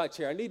healing touch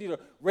here. I need you to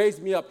raise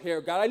me up here,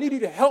 God. I need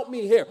you to help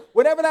me here.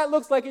 Whatever that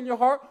looks like in your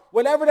heart,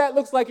 whatever that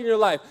looks like in your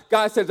life,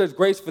 God says there's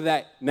grace for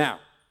that now.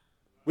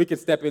 We can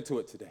step into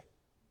it today.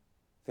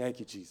 Thank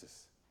you,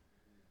 Jesus.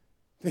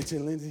 Mitch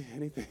and Lindsay,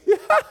 anything?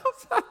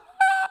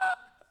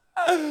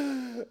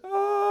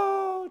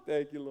 Oh,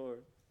 thank you, Lord.